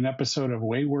 He wrote an episode of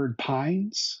Wayward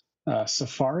Pines,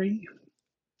 Safari,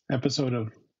 episode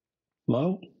of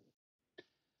Low.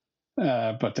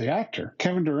 But the actor,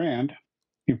 Kevin Durand,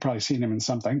 you've probably seen him in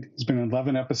something. He's been in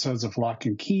 11 episodes of Lock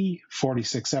and Key,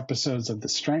 46 episodes of The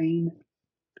Strain,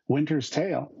 Winter's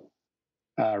Tale,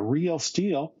 Real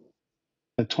Steel,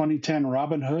 the 2010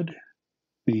 Robin Hood,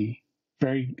 the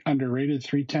very underrated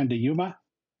 310 to Yuma,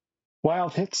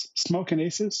 Wild Hits, Smokin'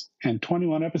 Aces, and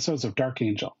 21 episodes of Dark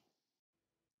Angel.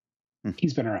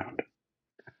 He's been around.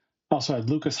 Also had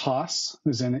Lucas Haas,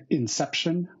 who's in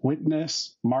Inception,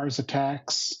 Witness, Mars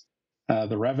Attacks,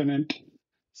 The Revenant,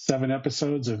 7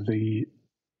 episodes of A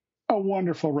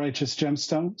Wonderful Righteous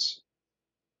Gemstones,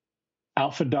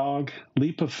 Alpha Dog,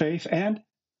 Leap of Faith, and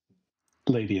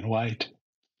Lady in White.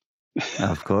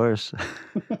 Of course.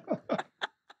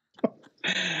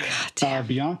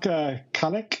 Bianca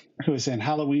Kulik, who is in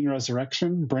Halloween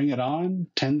Resurrection, Bring It On,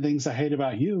 10 Things I Hate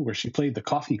About You, where she played the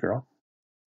coffee girl.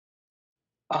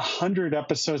 100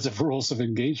 episodes of Rules of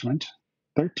Engagement,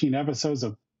 13 episodes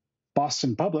of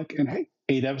Boston Public, and hey,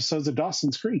 8 episodes of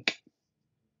Dawson's Creek.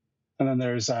 And then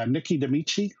there's Nikki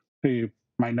D'Amici, who you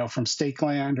might know from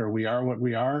Stakeland or We Are What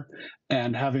We Are,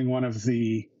 and having one of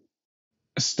the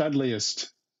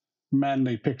studliest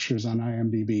manly pictures on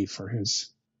IMDb for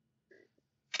his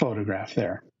photograph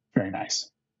there. Very nice.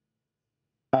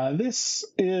 This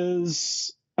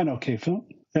is an okay film.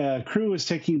 Crew is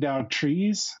taking down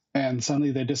trees, and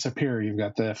suddenly they disappear. You've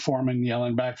got the foreman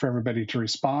yelling back for everybody to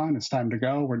respond. It's time to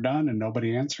go. We're done, and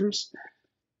nobody answers.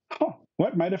 Oh,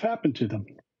 what might have happened to them?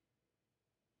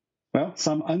 Well,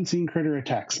 some unseen critter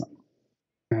attacks them.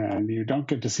 And you don't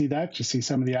get to see that. You see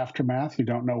some of the aftermath. You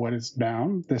don't know what is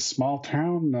down. This small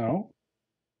town, though.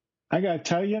 I got to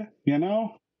tell you,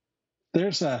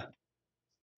 there's an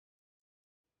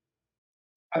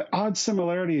odd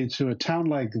similarity to a town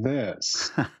like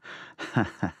this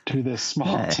to this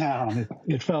small town.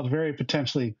 It felt very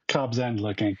potentially Cobb's End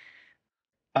looking.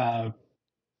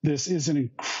 This is an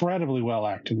incredibly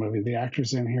well-acted movie. The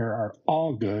actors in here are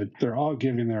all good. They're all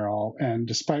giving their all. And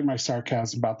despite my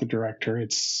sarcasm about the director,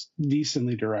 it's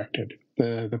decently directed.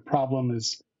 The problem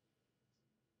is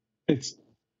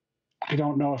I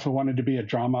don't know if it wanted to be a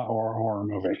drama or a horror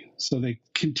movie. So they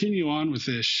continue on with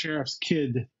the sheriff's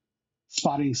kid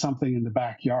spotting something in the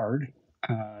backyard,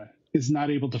 is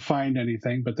not able to find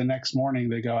anything. But the next morning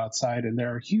they go outside and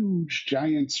there are huge,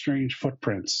 giant, strange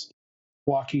footprints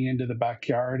walking into the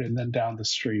backyard and then down the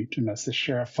street. And as the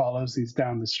sheriff follows these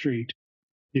down the street,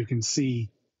 you can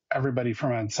see everybody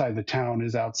from inside the town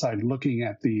is outside looking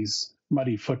at these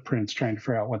muddy footprints, trying to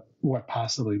figure out what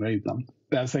possibly made them.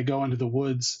 As they go into the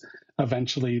woods,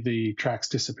 eventually the tracks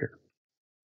disappear.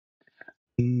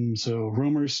 So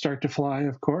rumors start to fly,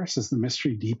 of course, as the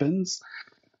mystery deepens.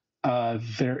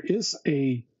 There is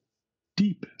a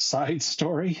deep side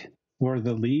story where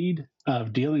the lead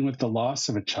of dealing with the loss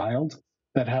of a child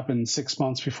that happened 6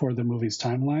 months before the movie's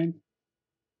timeline.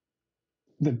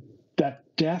 That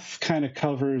death kind of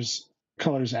colors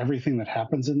everything that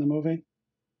happens in the movie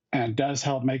and does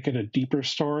help make it a deeper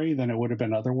story than it would have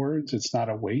been otherwise. It's not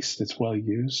a waste. It's well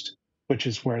used, which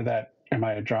is where that am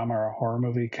I a drama or a horror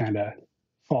movie kind of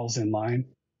falls in line.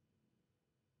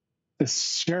 The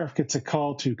sheriff gets a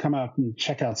call to come out and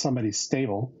check out somebody's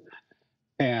stable.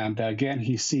 And again,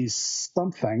 he sees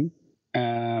something.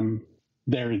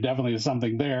 There definitely is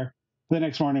something there. The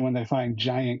next morning when they find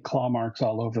giant claw marks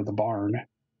all over the barn,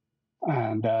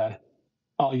 and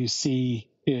all you see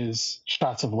is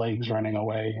shots of legs running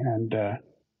away, and it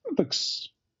looks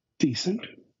decent.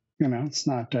 It's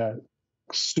not a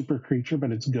super creature,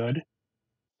 but it's good.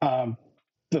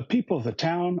 the people of the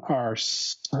town are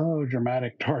so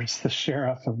dramatic towards the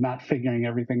sheriff of not figuring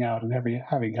everything out and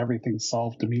having everything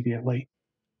solved immediately.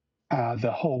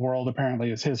 The whole world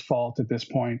apparently is his fault at this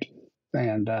point,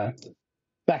 and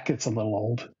that gets a little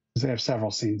old because they have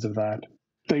several scenes of that.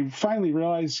 They finally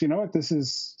realize, you know what, this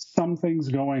is some things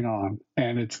going on,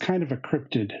 and it's kind of a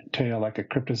cryptid tale, like a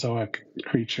cryptozoic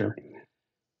creature.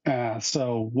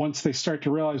 So once they start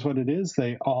to realize what it is,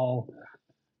 they all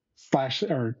stash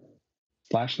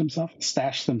themselves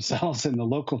in the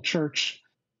local church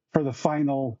for the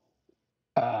final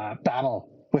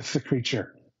battle with the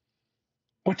creature.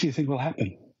 What do you think will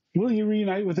happen? Will he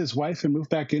reunite with his wife and move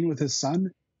back in with his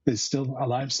son, his still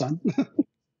alive son?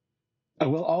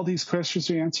 Will all these questions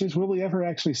be answers? Will we ever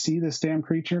actually see this damn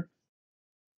creature?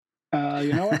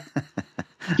 You know what?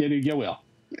 You will.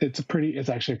 It's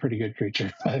actually a pretty good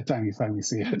creature by the time you finally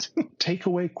see it.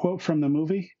 Takeaway quote from the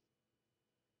movie: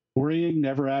 worrying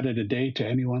never added a day to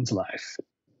anyone's life.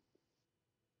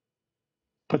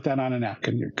 Put that on a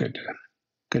napkin. You're good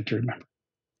to remember.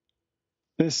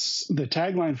 The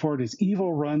tagline for it is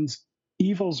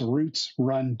evil's roots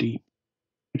run deep,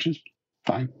 which is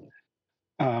fine.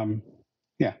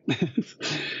 Yeah. It's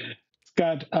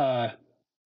got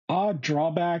odd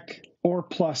drawback or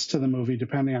plus to the movie,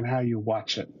 depending on how you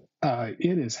watch it.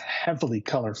 It is heavily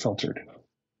color filtered.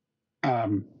 I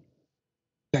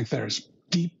think there's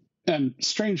deep and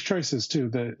strange choices too.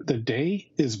 The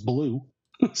day is blue,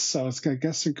 so I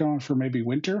guess they're going for maybe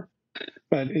winter,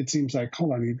 but it seems like,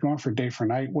 hold on, you're going for day for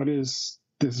night. What is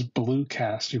this blue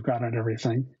cast you've got on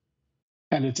everything?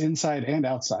 And it's inside and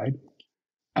outside.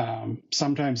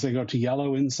 Sometimes they go to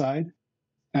yellow inside,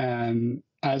 and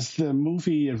as the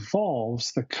movie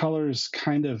evolves, the colors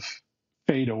kind of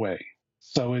fade away.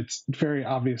 So it's very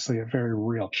obviously a very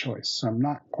real choice. So I'm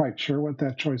not quite sure what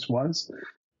that choice was,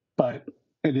 but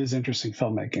it is interesting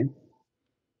filmmaking.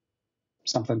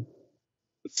 Something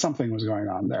was going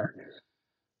on there.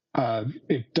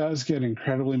 It does get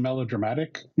incredibly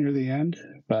melodramatic near the end,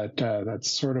 but that's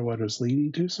sort of what it was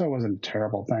leading to, so it wasn't a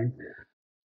terrible thing.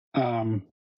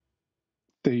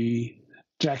 The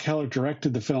Jack Heller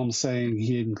directed the film, saying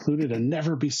he included a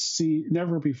never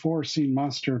before seen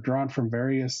monster drawn from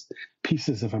various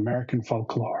pieces of American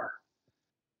folklore.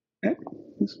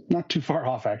 It's not too far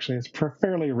off, actually. It's a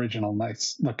fairly original,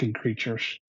 nice looking creature.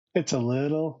 It's a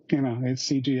little, it's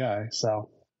CGI,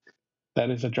 so that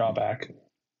is a drawback.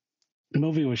 The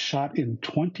movie was shot in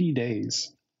 20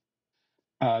 days.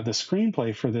 The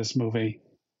screenplay for this movie,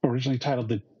 originally titled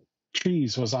The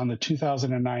Trees, was on the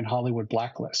 2009 Hollywood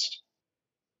blacklist.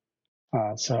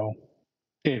 So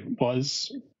it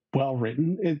was well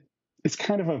written. It's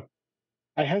kind of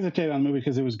I hesitate on the movie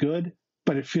because it was good,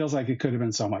 but it feels like it could have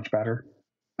been so much better.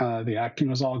 The acting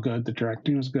was all good. The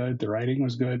directing was good. The writing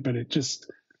was good, but it just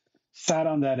sat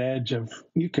on that edge of,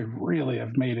 you could really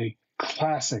have made a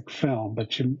classic film,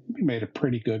 but you made a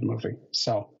pretty good movie.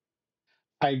 So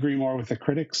I agree more with the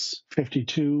critics.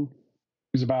 52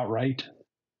 is about right.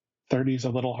 30 is a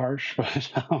little harsh, but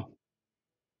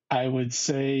I would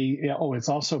say, it's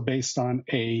also based on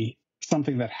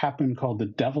something that happened called the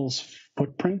Devil's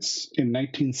Footprints in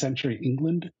 19th century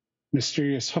England.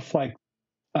 Mysterious hoof-like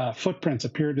footprints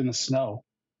appeared in the snow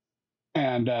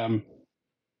and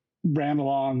ran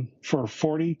along for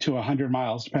 40 to 100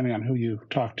 miles, depending on who you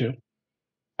talk to.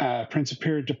 Prints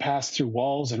appeared to pass through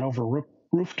walls and over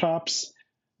rooftops,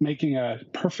 making a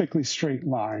perfectly straight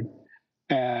line.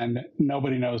 And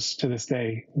nobody knows to this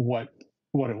day what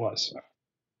it was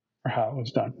or how it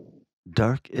was done.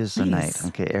 Dark is the night.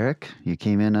 Okay, Eric, you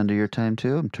came in under your time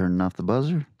too. I'm turning off the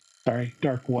buzzer. Sorry,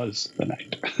 dark was the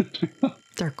night.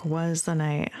 Dark was the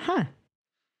night. Huh.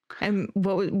 And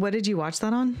what did you watch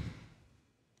that on?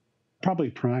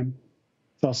 Probably Prime.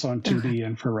 It's also on 2D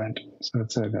and for rent. So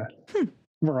it's at a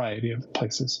variety of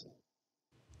places.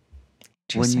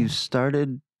 When you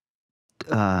started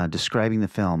describing the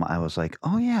film, I was like,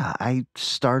 oh yeah, I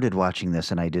started watching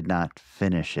this and I did not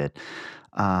finish it.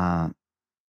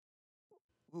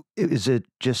 Is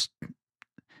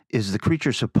the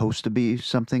creature supposed to be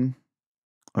something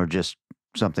or just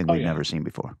something we've never seen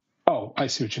before? Oh, I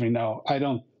see what you mean. No, I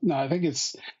don't. No, I think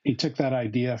he took that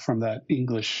idea from that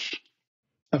English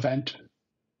event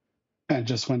and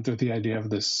just went through the idea of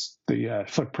the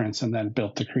footprints and then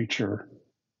built the creature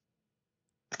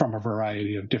from a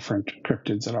variety of different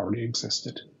cryptids that already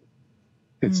existed.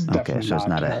 It's definitely okay, so it's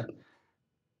not a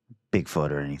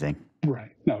Bigfoot or anything.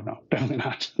 Right. No, definitely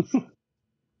not.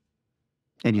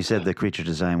 And you said the creature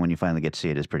design, when you finally get to see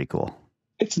it, is pretty cool.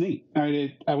 It's neat.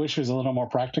 I wish it was a little more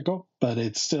practical, but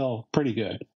it's still pretty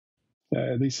good.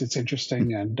 At least it's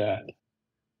interesting and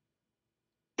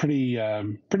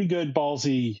pretty good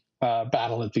ballsy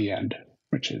battle at the end,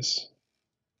 which is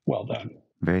well done.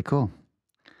 Very cool.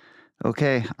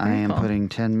 Okay, I am putting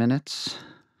 10 minutes.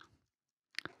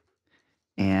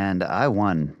 And I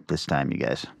won this time, you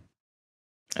guys.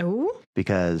 Oh?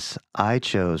 Because I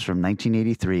chose from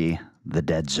 1983, The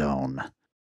Dead Zone.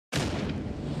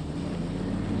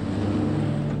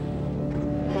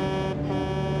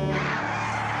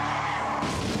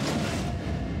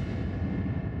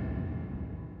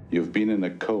 You've been in a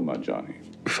coma, Johnny.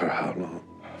 For how long?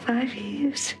 5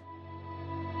 years.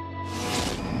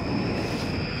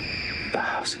 The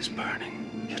house is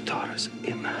burning. Your daughter's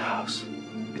in the house.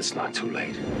 It's not too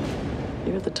late.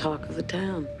 You're the talk of the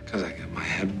town. Because I got my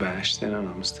head bashed in and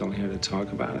I'm still here to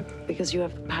talk about it. Because you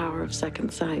have the power of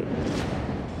second sight.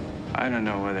 I don't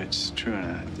know whether it's true or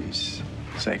not, these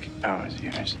psychic powers of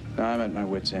yours. I'm at my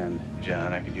wit's end,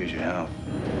 John. I could use your help.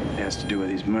 It has to do with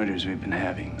these murders we've been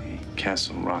having. The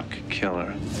Castle Rock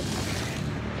killer.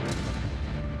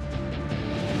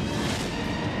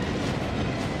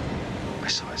 I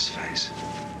saw his face.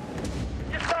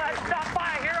 Just thought I'd stop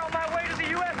by here on my way to the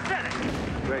U.S. Senate.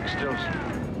 Greg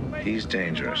Stilson. He's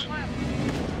dangerous.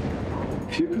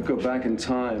 If you could go back in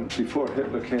time before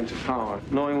Hitler came to power,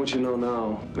 knowing what you know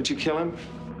now, would you kill him?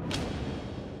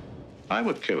 I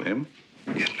would kill him.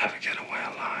 You'd never get away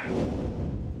alive.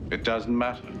 It doesn't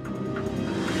matter.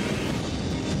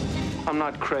 I'm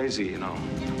not crazy, you know.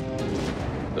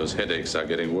 Those headaches are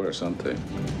getting worse, aren't they?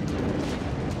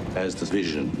 As the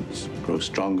visions grow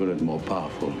stronger and more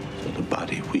powerful, so the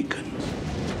body weakens.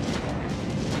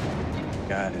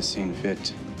 God has seen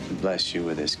fit to bless you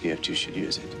with this gift. You should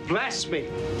use it. Bless me!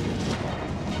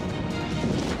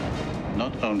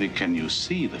 Not only can you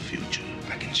see the future,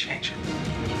 I can change it.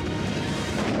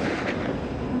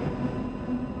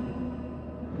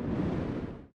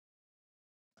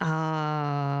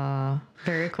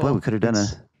 Very cool. Boy, we could have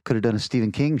done a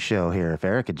Stephen King show here if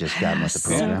Eric had just gotten with the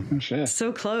program.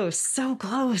 So close. So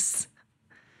close.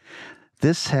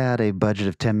 This had a budget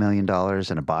of $10 million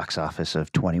and a box office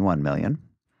of $21 million.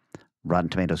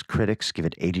 Rotten Tomatoes critics give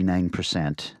it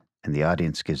 89%, and the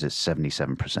audience gives it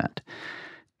 77%.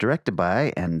 Directed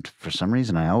by, and for some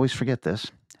reason I always forget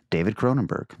this, David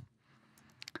Cronenberg.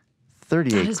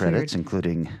 38 credits,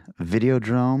 including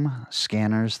Videodrome,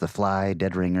 Scanners, The Fly,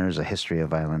 Dead Ringers, A History of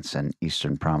Violence, and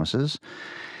Eastern Promises.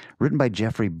 Written by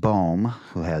Jeffrey Boehm,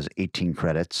 who has 18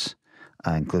 credits,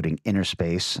 including Inner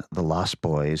Space, The Lost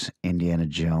Boys, Indiana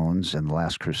Jones and the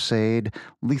Last Crusade,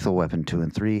 Lethal Weapon 2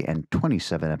 and 3, and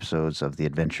 27 episodes of The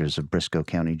Adventures of Briscoe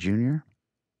County Jr.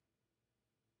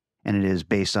 And it is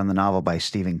based on the novel by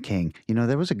Stephen King. You know,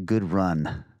 there was a good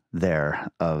run there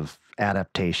of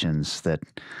adaptations that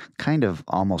kind of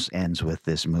almost ends with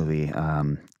this movie.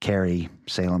 Carrie,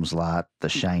 Salem's Lot, The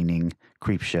Shining,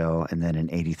 Creepshow, and then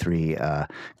in 83,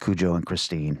 Cujo and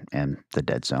Christine and The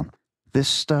Dead Zone. This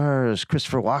stars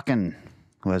Christopher Walken,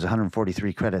 who has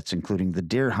 143 credits, including The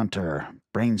Deer Hunter,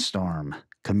 Brainstorm,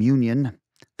 Communion,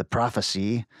 The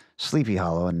Prophecy, Sleepy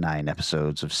Hollow, and 9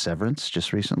 episodes of Severance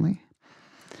just recently.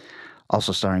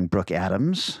 Also starring Brooke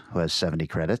Adams, who has 70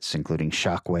 credits, including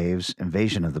Shockwaves,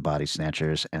 Invasion of the Body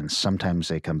Snatchers, and Sometimes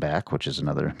They Come Back, which is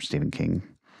another Stephen King.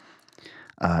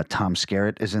 Tom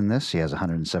Skerritt is in this. He has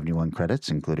 171 credits,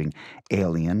 including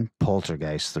Alien,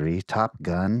 Poltergeist 3, Top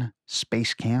Gun,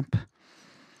 Space Camp.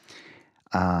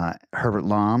 Herbert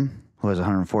Lom, who has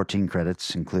 114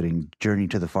 credits, including Journey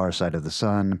to the Far Side of the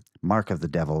Sun, Mark of the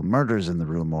Devil, Murders in the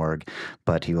Rue Morgue,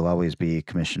 but he will always be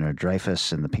Commissioner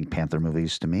Dreyfus in the Pink Panther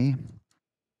movies to me.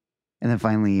 And then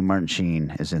finally, Martin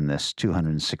Sheen is in this,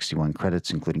 261 credits,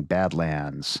 including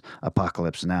Badlands,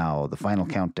 Apocalypse Now, The Final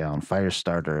Countdown,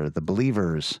 Firestarter, The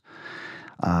Believers,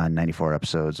 94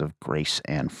 episodes of Grace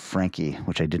and Frankie,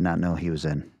 which I did not know he was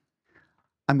in.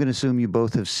 I'm going to assume you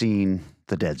both have seen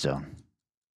The Dead Zone.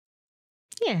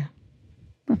 Yeah.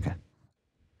 Okay.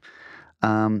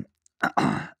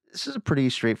 This is a pretty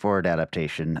straightforward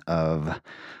adaptation of,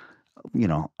 you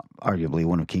know, arguably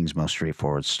one of King's most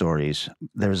straightforward stories.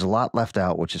 There's a lot left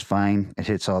out, which is fine. It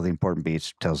hits all the important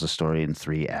beats, tells the story in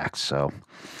 3 acts. So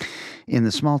in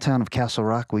the small town of Castle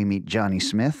Rock, we meet Johnny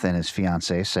Smith and his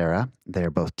fiancée, Sarah. They're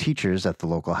both teachers at the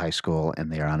local high school,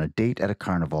 and they are on a date at a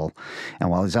carnival. And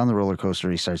while he's on the roller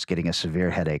coaster, he starts getting a severe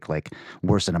headache, like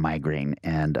worse than a migraine.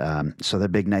 And so the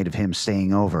big night of him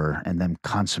staying over and them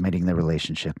consummating their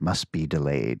relationship must be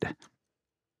delayed.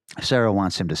 Sarah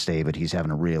wants him to stay, but he's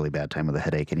having a really bad time with a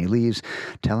headache, and he leaves,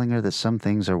 telling her that some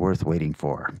things are worth waiting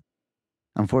for.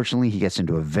 Unfortunately, he gets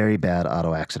into a very bad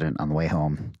auto accident on the way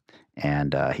home,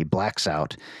 and he blacks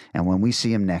out. And when we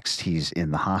see him next, he's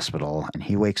in the hospital, and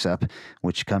he wakes up,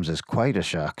 which comes as quite a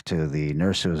shock to the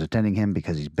nurse who is attending him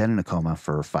because he's been in a coma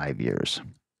for 5 years.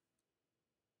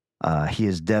 He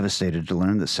is devastated to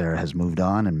learn that Sarah has moved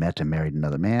on and met and married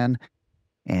another man,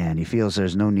 and he feels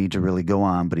there's no need to really go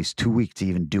on, but he's too weak to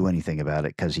even do anything about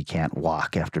it because he can't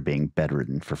walk after being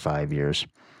bedridden for 5 years.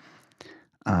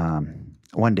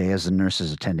 One day, as the nurse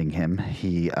is attending him,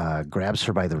 he grabs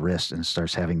her by the wrist and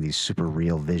starts having these super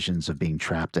real visions of being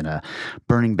trapped in a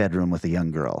burning bedroom with a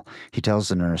young girl. He tells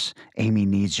the nurse, Amy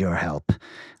needs your help.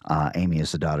 Amy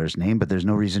is the daughter's name, but there's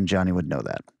no reason Johnny would know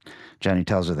that. Johnny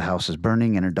tells her the house is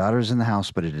burning and her daughter is in the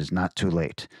house, but it is not too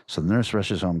late. So the nurse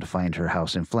rushes home to find her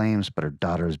house in flames, but her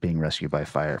daughter is being rescued by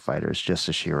firefighters just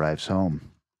as she arrives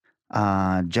home.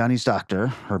 Johnny's doctor,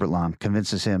 Herbert Lom,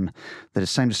 convinces him that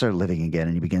it's time to start living again,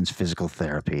 and he begins physical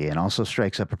therapy and also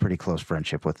strikes up a pretty close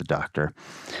friendship with the doctor.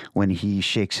 When he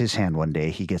shakes his hand one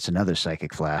day, he gets another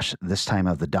psychic flash, this time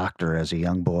of the doctor as a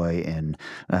young boy in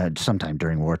sometime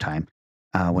during wartime,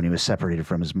 when he was separated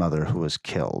from his mother, who was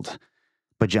killed.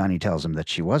 But Johnny tells him that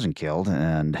she wasn't killed,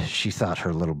 and she thought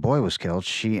her little boy was killed.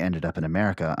 She ended up in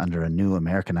America under a new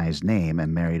Americanized name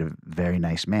and married a very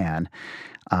nice man.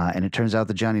 And it turns out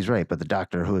that Johnny's right, but the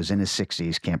doctor, who is in his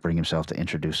 60s, can't bring himself to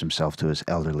introduce himself to his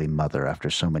elderly mother after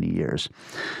so many years.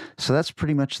 So that's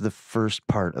pretty much the first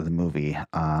part of the movie.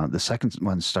 The second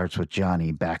one starts with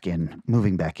Johnny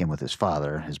moving back in with his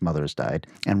father. His mother has died,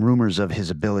 and rumors of his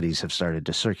abilities have started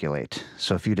to circulate.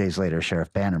 So a few days later,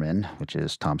 Sheriff Bannerman, which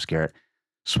is Tom Skerritt,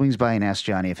 swings by and asks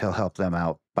Johnny if he'll help them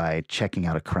out by checking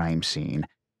out a crime scene.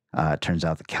 It turns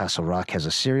out that Castle Rock has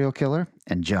a serial killer,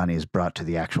 and Johnny is brought to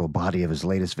the actual body of his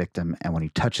latest victim, and when he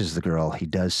touches the girl, he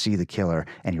does see the killer,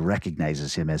 and he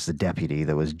recognizes him as the deputy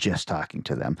that was just talking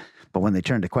to them. But when they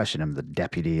turn to question him, the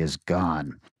deputy is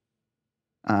gone.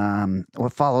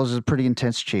 What follows is a pretty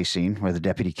intense chase scene where the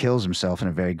deputy kills himself in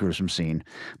a very gruesome scene,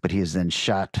 but he is then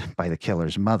shot by the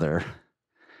killer's mother,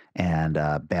 and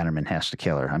Bannerman has to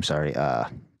kill her. I'm sorry,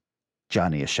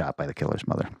 Johnny is shot by the killer's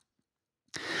mother.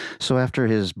 So after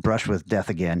his brush with death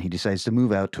again, he decides to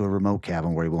move out to a remote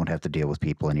cabin where he won't have to deal with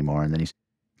people anymore. And then he's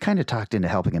kind of talked into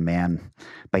helping a man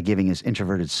by giving his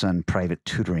introverted son private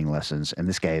tutoring lessons. And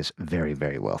this guy is very,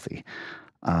 very wealthy.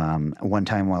 One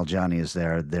time while Johnny is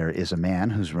there, there is a man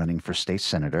who's running for state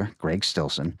senator, Greg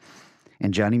Stilson.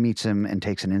 And Johnny meets him and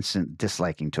takes an instant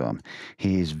disliking to him.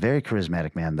 He's a very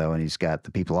charismatic man, though, and he's got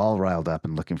the people all riled up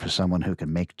and looking for someone who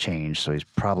can make change, so he's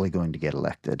probably going to get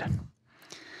elected.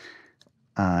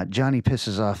 Johnny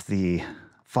pisses off the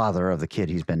father of the kid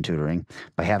he's been tutoring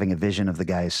by having a vision of the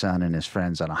guy's son and his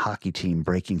friends on a hockey team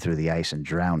breaking through the ice and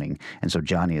drowning, and so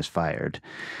Johnny is fired.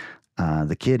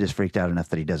 The kid is freaked out enough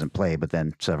that he doesn't play, but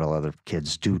then several other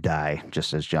kids do die,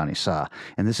 just as Johnny saw.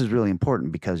 And this is really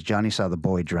important because Johnny saw the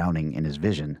boy drowning in his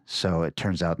vision, so it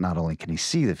turns out not only can he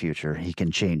see the future, he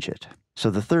can change it. So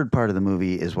the third part of the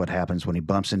movie is what happens when he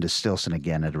bumps into Stilson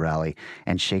again at a rally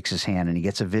and shakes his hand, and he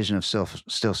gets a vision of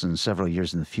Stilson several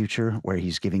years in the future where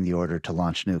he's giving the order to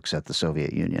launch nukes at the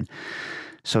Soviet Union.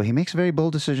 So he makes a very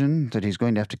bold decision that he's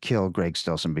going to have to kill Greg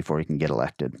Stilson before he can get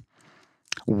elected.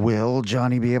 Will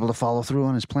Johnny be able to follow through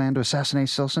on his plan to assassinate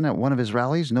Stilson at one of his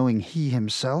rallies, knowing he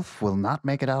himself will not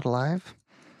make it out alive?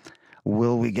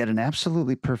 Will we get an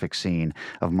absolutely perfect scene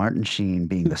of Martin Sheen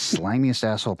being the slimiest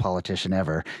asshole politician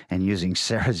ever and using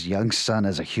Sarah's young son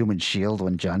as a human shield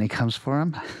when Johnny comes for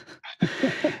him?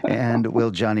 And will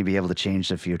Johnny be able to change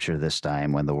the future this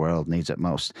time when the world needs it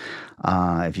most?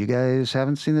 If you guys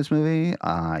haven't seen this movie,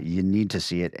 you need to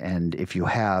see it. And if you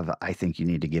have, I think you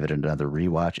need to give it another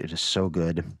rewatch. It is so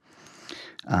good.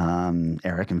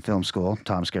 Eric in film school,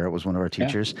 Tom Skerritt was one of our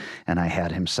teachers, and I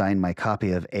had him sign my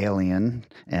copy of Alien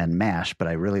and MASH, but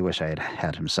I really wish I had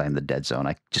had him sign The Dead Zone.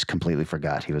 I just completely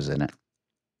forgot he was in it.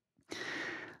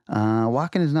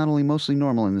 Walken is not only mostly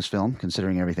normal in this film,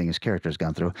 considering everything his character's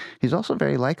gone through, he's also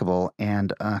very likable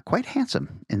and quite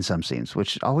handsome in some scenes,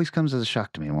 which always comes as a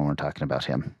shock to me when we're talking about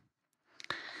him.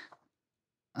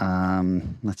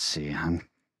 Let's see, I'm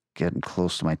getting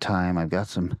close to my time. I've got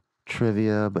some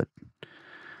trivia, but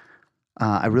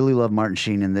I really love Martin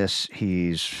Sheen in this.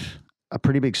 He's a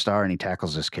pretty big star, and he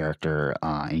tackles this character,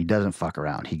 and he doesn't fuck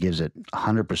around. He gives it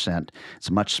 100%. It's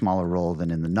a much smaller role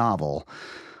than in the novel,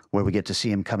 where we get to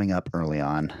see him coming up early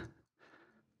on.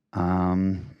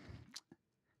 And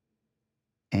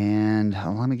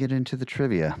let me get into the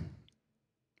trivia.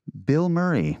 Bill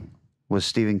Murray was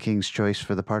Stephen King's choice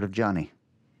for the part of Johnny.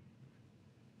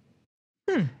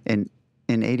 In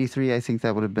 83, I think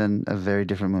that would have been a very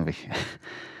different movie.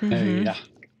 Yeah.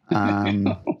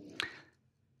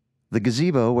 The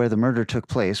gazebo where the murder took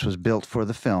place was built for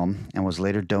the film and was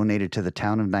later donated to the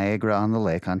town of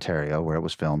Niagara-on-the-Lake, Ontario, where it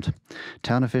was filmed.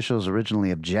 Town officials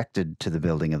originally objected to the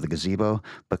building of the gazebo,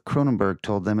 but Cronenberg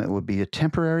told them it would be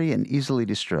temporary and easily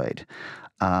destroyed.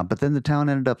 But then the town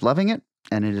ended up loving it,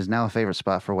 and it is now a favorite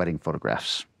spot for wedding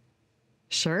photographs.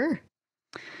 Sure.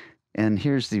 And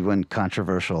here's the one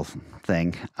controversial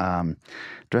thing.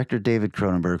 Director David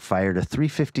Cronenberg fired a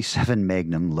 .357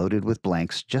 Magnum loaded with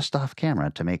blanks just off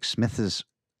camera to make Smith's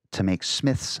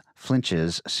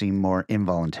flinches seem more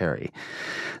involuntary.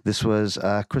 This was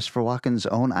Christopher Walken's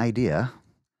own idea,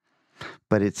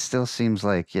 but it still seems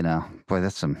like, you know, boy,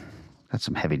 that's some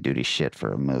heavy duty shit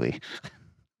for a movie.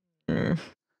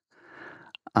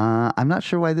 I'm not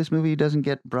sure why this movie doesn't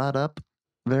get brought up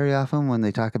very often when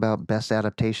they talk about best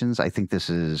adaptations. I think this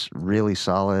is really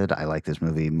solid. I like this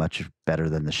movie much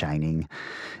better than The Shining.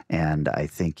 And I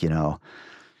think, you know,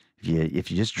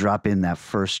 if you just drop in that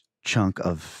first chunk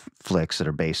of flicks that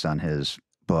are based on his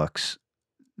books,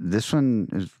 this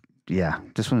one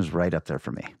is right up there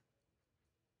for me.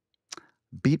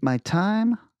 Beat my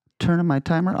time, turning my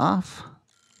timer off.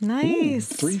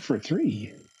 Nice. Ooh, 3 for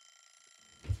 3.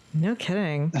 No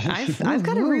kidding. I've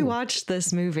got to rewatch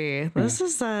this movie. This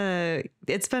is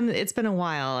it's been a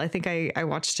while. I think I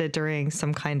watched it during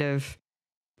some kind of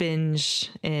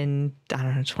binge in, I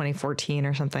don't know, 2014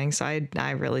 or something. So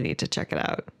I really need to check it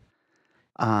out.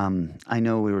 I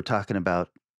know we were talking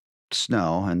about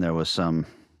snow, and there was some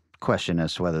question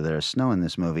as to whether there's snow in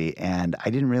this movie, and I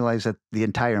didn't realize that the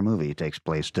entire movie takes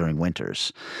place during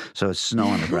winters. So it's snow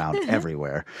on the ground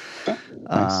everywhere.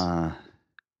 Nice.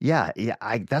 Yeah.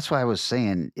 That's why I was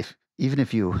saying, even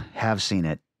if you have seen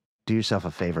it, do yourself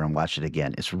a favor and watch it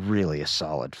again. It's really a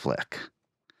solid flick.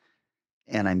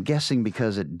 And I'm guessing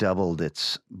because it doubled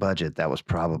its budget, that was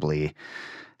probably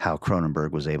how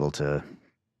Cronenberg was able to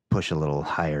push a little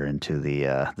higher into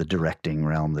the directing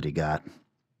realm that he got.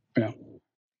 Yeah.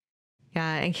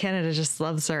 Yeah, and Canada just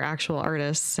loves their actual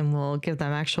artists and will give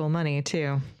them actual money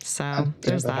too. So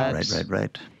there's that.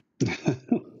 Right.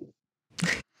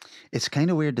 It's kind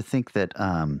of weird to think that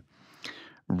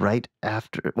right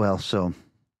after, so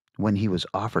when he was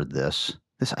offered this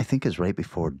I think is right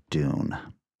before Dune.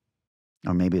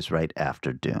 Or maybe it's right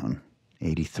after Dune,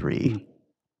 83.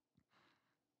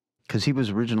 Because he was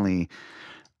originally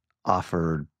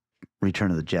offered Return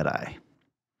of the Jedi.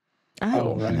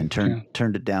 Oh, right. And then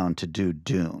turned it down to do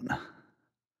Dune.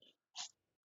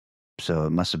 So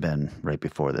it must have been right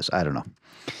before this. I don't know.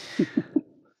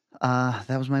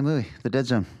 That was my movie, The Dead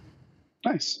Zone.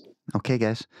 Nice. Okay,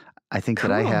 guys. I think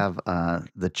that I have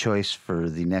the choice for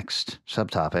the next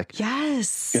subtopic.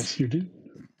 Yes. Yes, you do.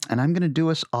 And I'm going to do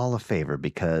us all a favor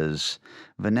because,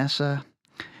 Vanessa,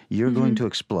 you're going to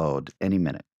explode any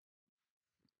minute.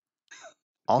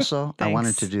 Also, I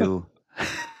wanted to do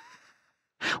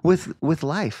with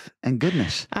life and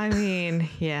goodness. I mean,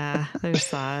 yeah,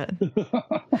 there's that.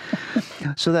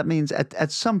 So that means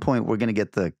at some point we're going to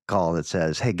get the call that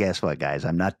says, hey, guess what, guys?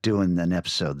 I'm not doing an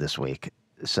episode this week.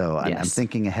 So I'm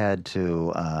thinking ahead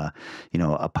to,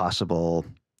 a possible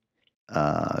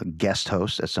guest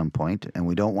host at some point, and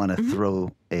we don't want to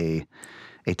throw a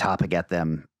topic at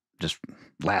them just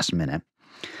last minute.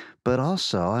 But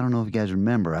also, I don't know if you guys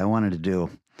remember, I wanted to do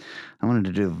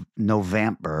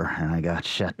November, and I got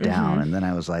shut down. And then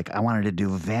I was like, I wanted to do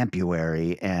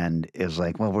Vampuary, and it was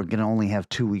like, well, we're going to only have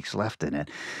 2 weeks left in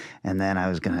it. And then I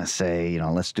was going to say,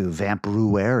 let's do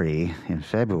Vampuary in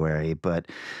February, but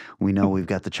we know we've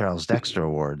got the Charles Dexter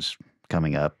Awards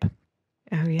coming up.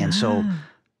 Oh, yeah. And so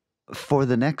for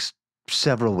the next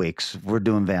several weeks, we're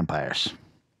doing vampires.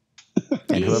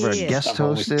 And whoever our guest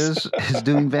host is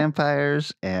doing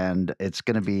vampires, and it's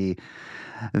going to be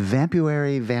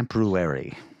Vampuary.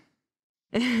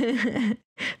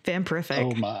 Vampirific.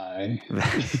 Oh my!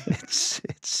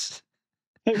 it's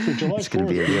Hey, for July 4th, going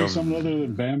to be a real something other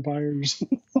than vampires.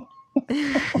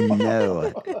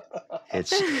 No,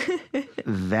 it's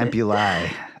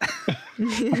Vampuli.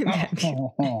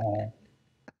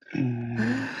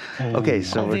 Okay,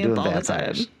 so we're doing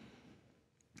vampires.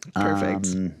 Perfect.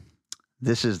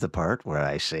 This is the part where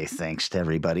I say thanks to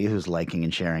everybody who's liking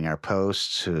and sharing our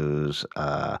posts, who's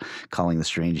calling the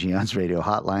Strange Eons radio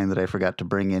hotline that I forgot to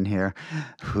bring in here,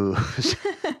 who's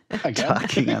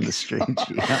talking on the Strange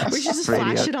Eons. We should just radio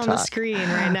flash it on the talk. screen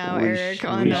right now, Eric,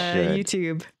 on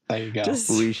YouTube. There you go.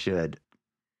 We should.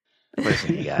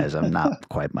 Listen, you guys, I'm not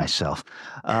quite myself.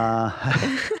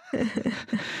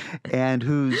 And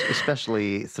who's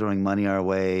especially throwing money our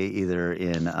way, either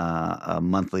in a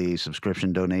monthly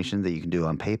subscription donation that you can do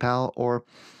on PayPal, or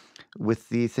with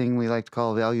the thing we like to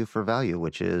call value for value,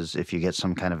 which is if you get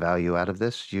some kind of value out of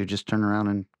this, you just turn around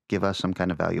and give us some kind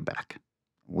of value back.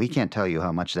 We can't tell you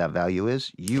how much that value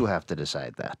is. You have to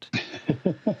decide that.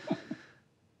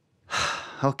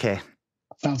 Okay.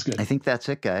 Sounds good. I think that's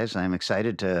it, guys. I'm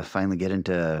excited to finally get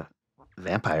into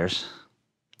vampires.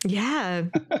 Yeah,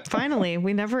 finally.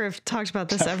 We never have talked about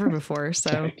this ever before,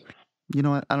 so. You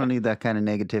know what? I don't need that kind of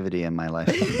negativity in my life.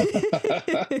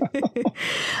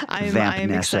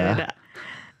 I'm excited.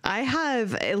 I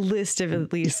have a list of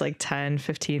at least like 10,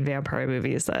 15 vampire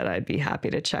movies that I'd be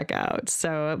happy to check out.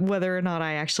 So whether or not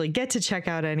I actually get to check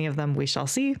out any of them, we shall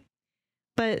see.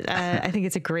 But I think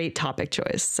it's a great topic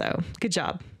choice. So good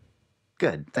job.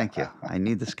 Good. Thank you. I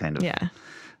need this kind of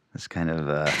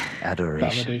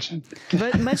adoration. Validation.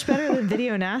 But much better than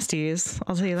Video Nasties.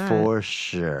 I'll tell you that. For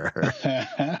sure.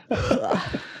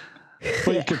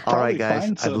 Well, you could All right, probably guys.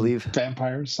 find I believe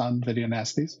vampires on Video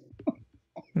Nasties.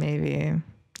 Maybe.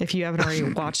 If you haven't already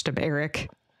watched them, Eric.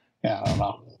 Yeah, I don't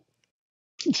know.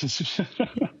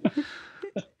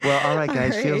 Well, all right,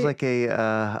 guys. All right. Feels like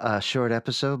a short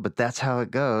episode, but that's how it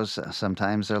goes.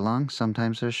 Sometimes they're long,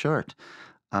 sometimes they're short.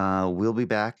 We'll be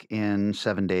back in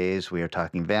 7 days. We are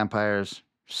talking vampires.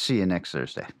 See you next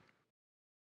Thursday.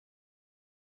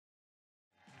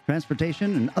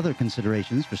 Transportation and other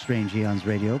considerations for Strange Eons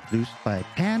Radio produced by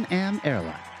Pan Am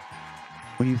Airlines.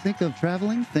 When you think of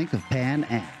traveling, think of Pan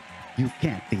Am. You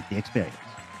can't beat the experience.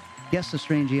 Guests of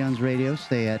Strange Eons Radio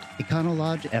stay at Econo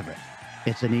Lodge Everett.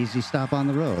 It's an easy stop on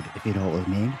the road, if you know what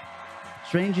we mean.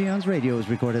 Strange Eons Radio is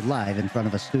recorded live in front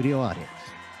of a studio audience.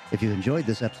 If you enjoyed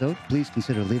this episode, please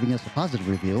consider leaving us a positive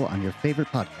review on your favorite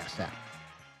podcast app.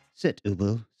 Sit,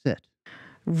 Ubu, sit.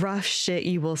 Rough shit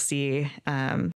you will see.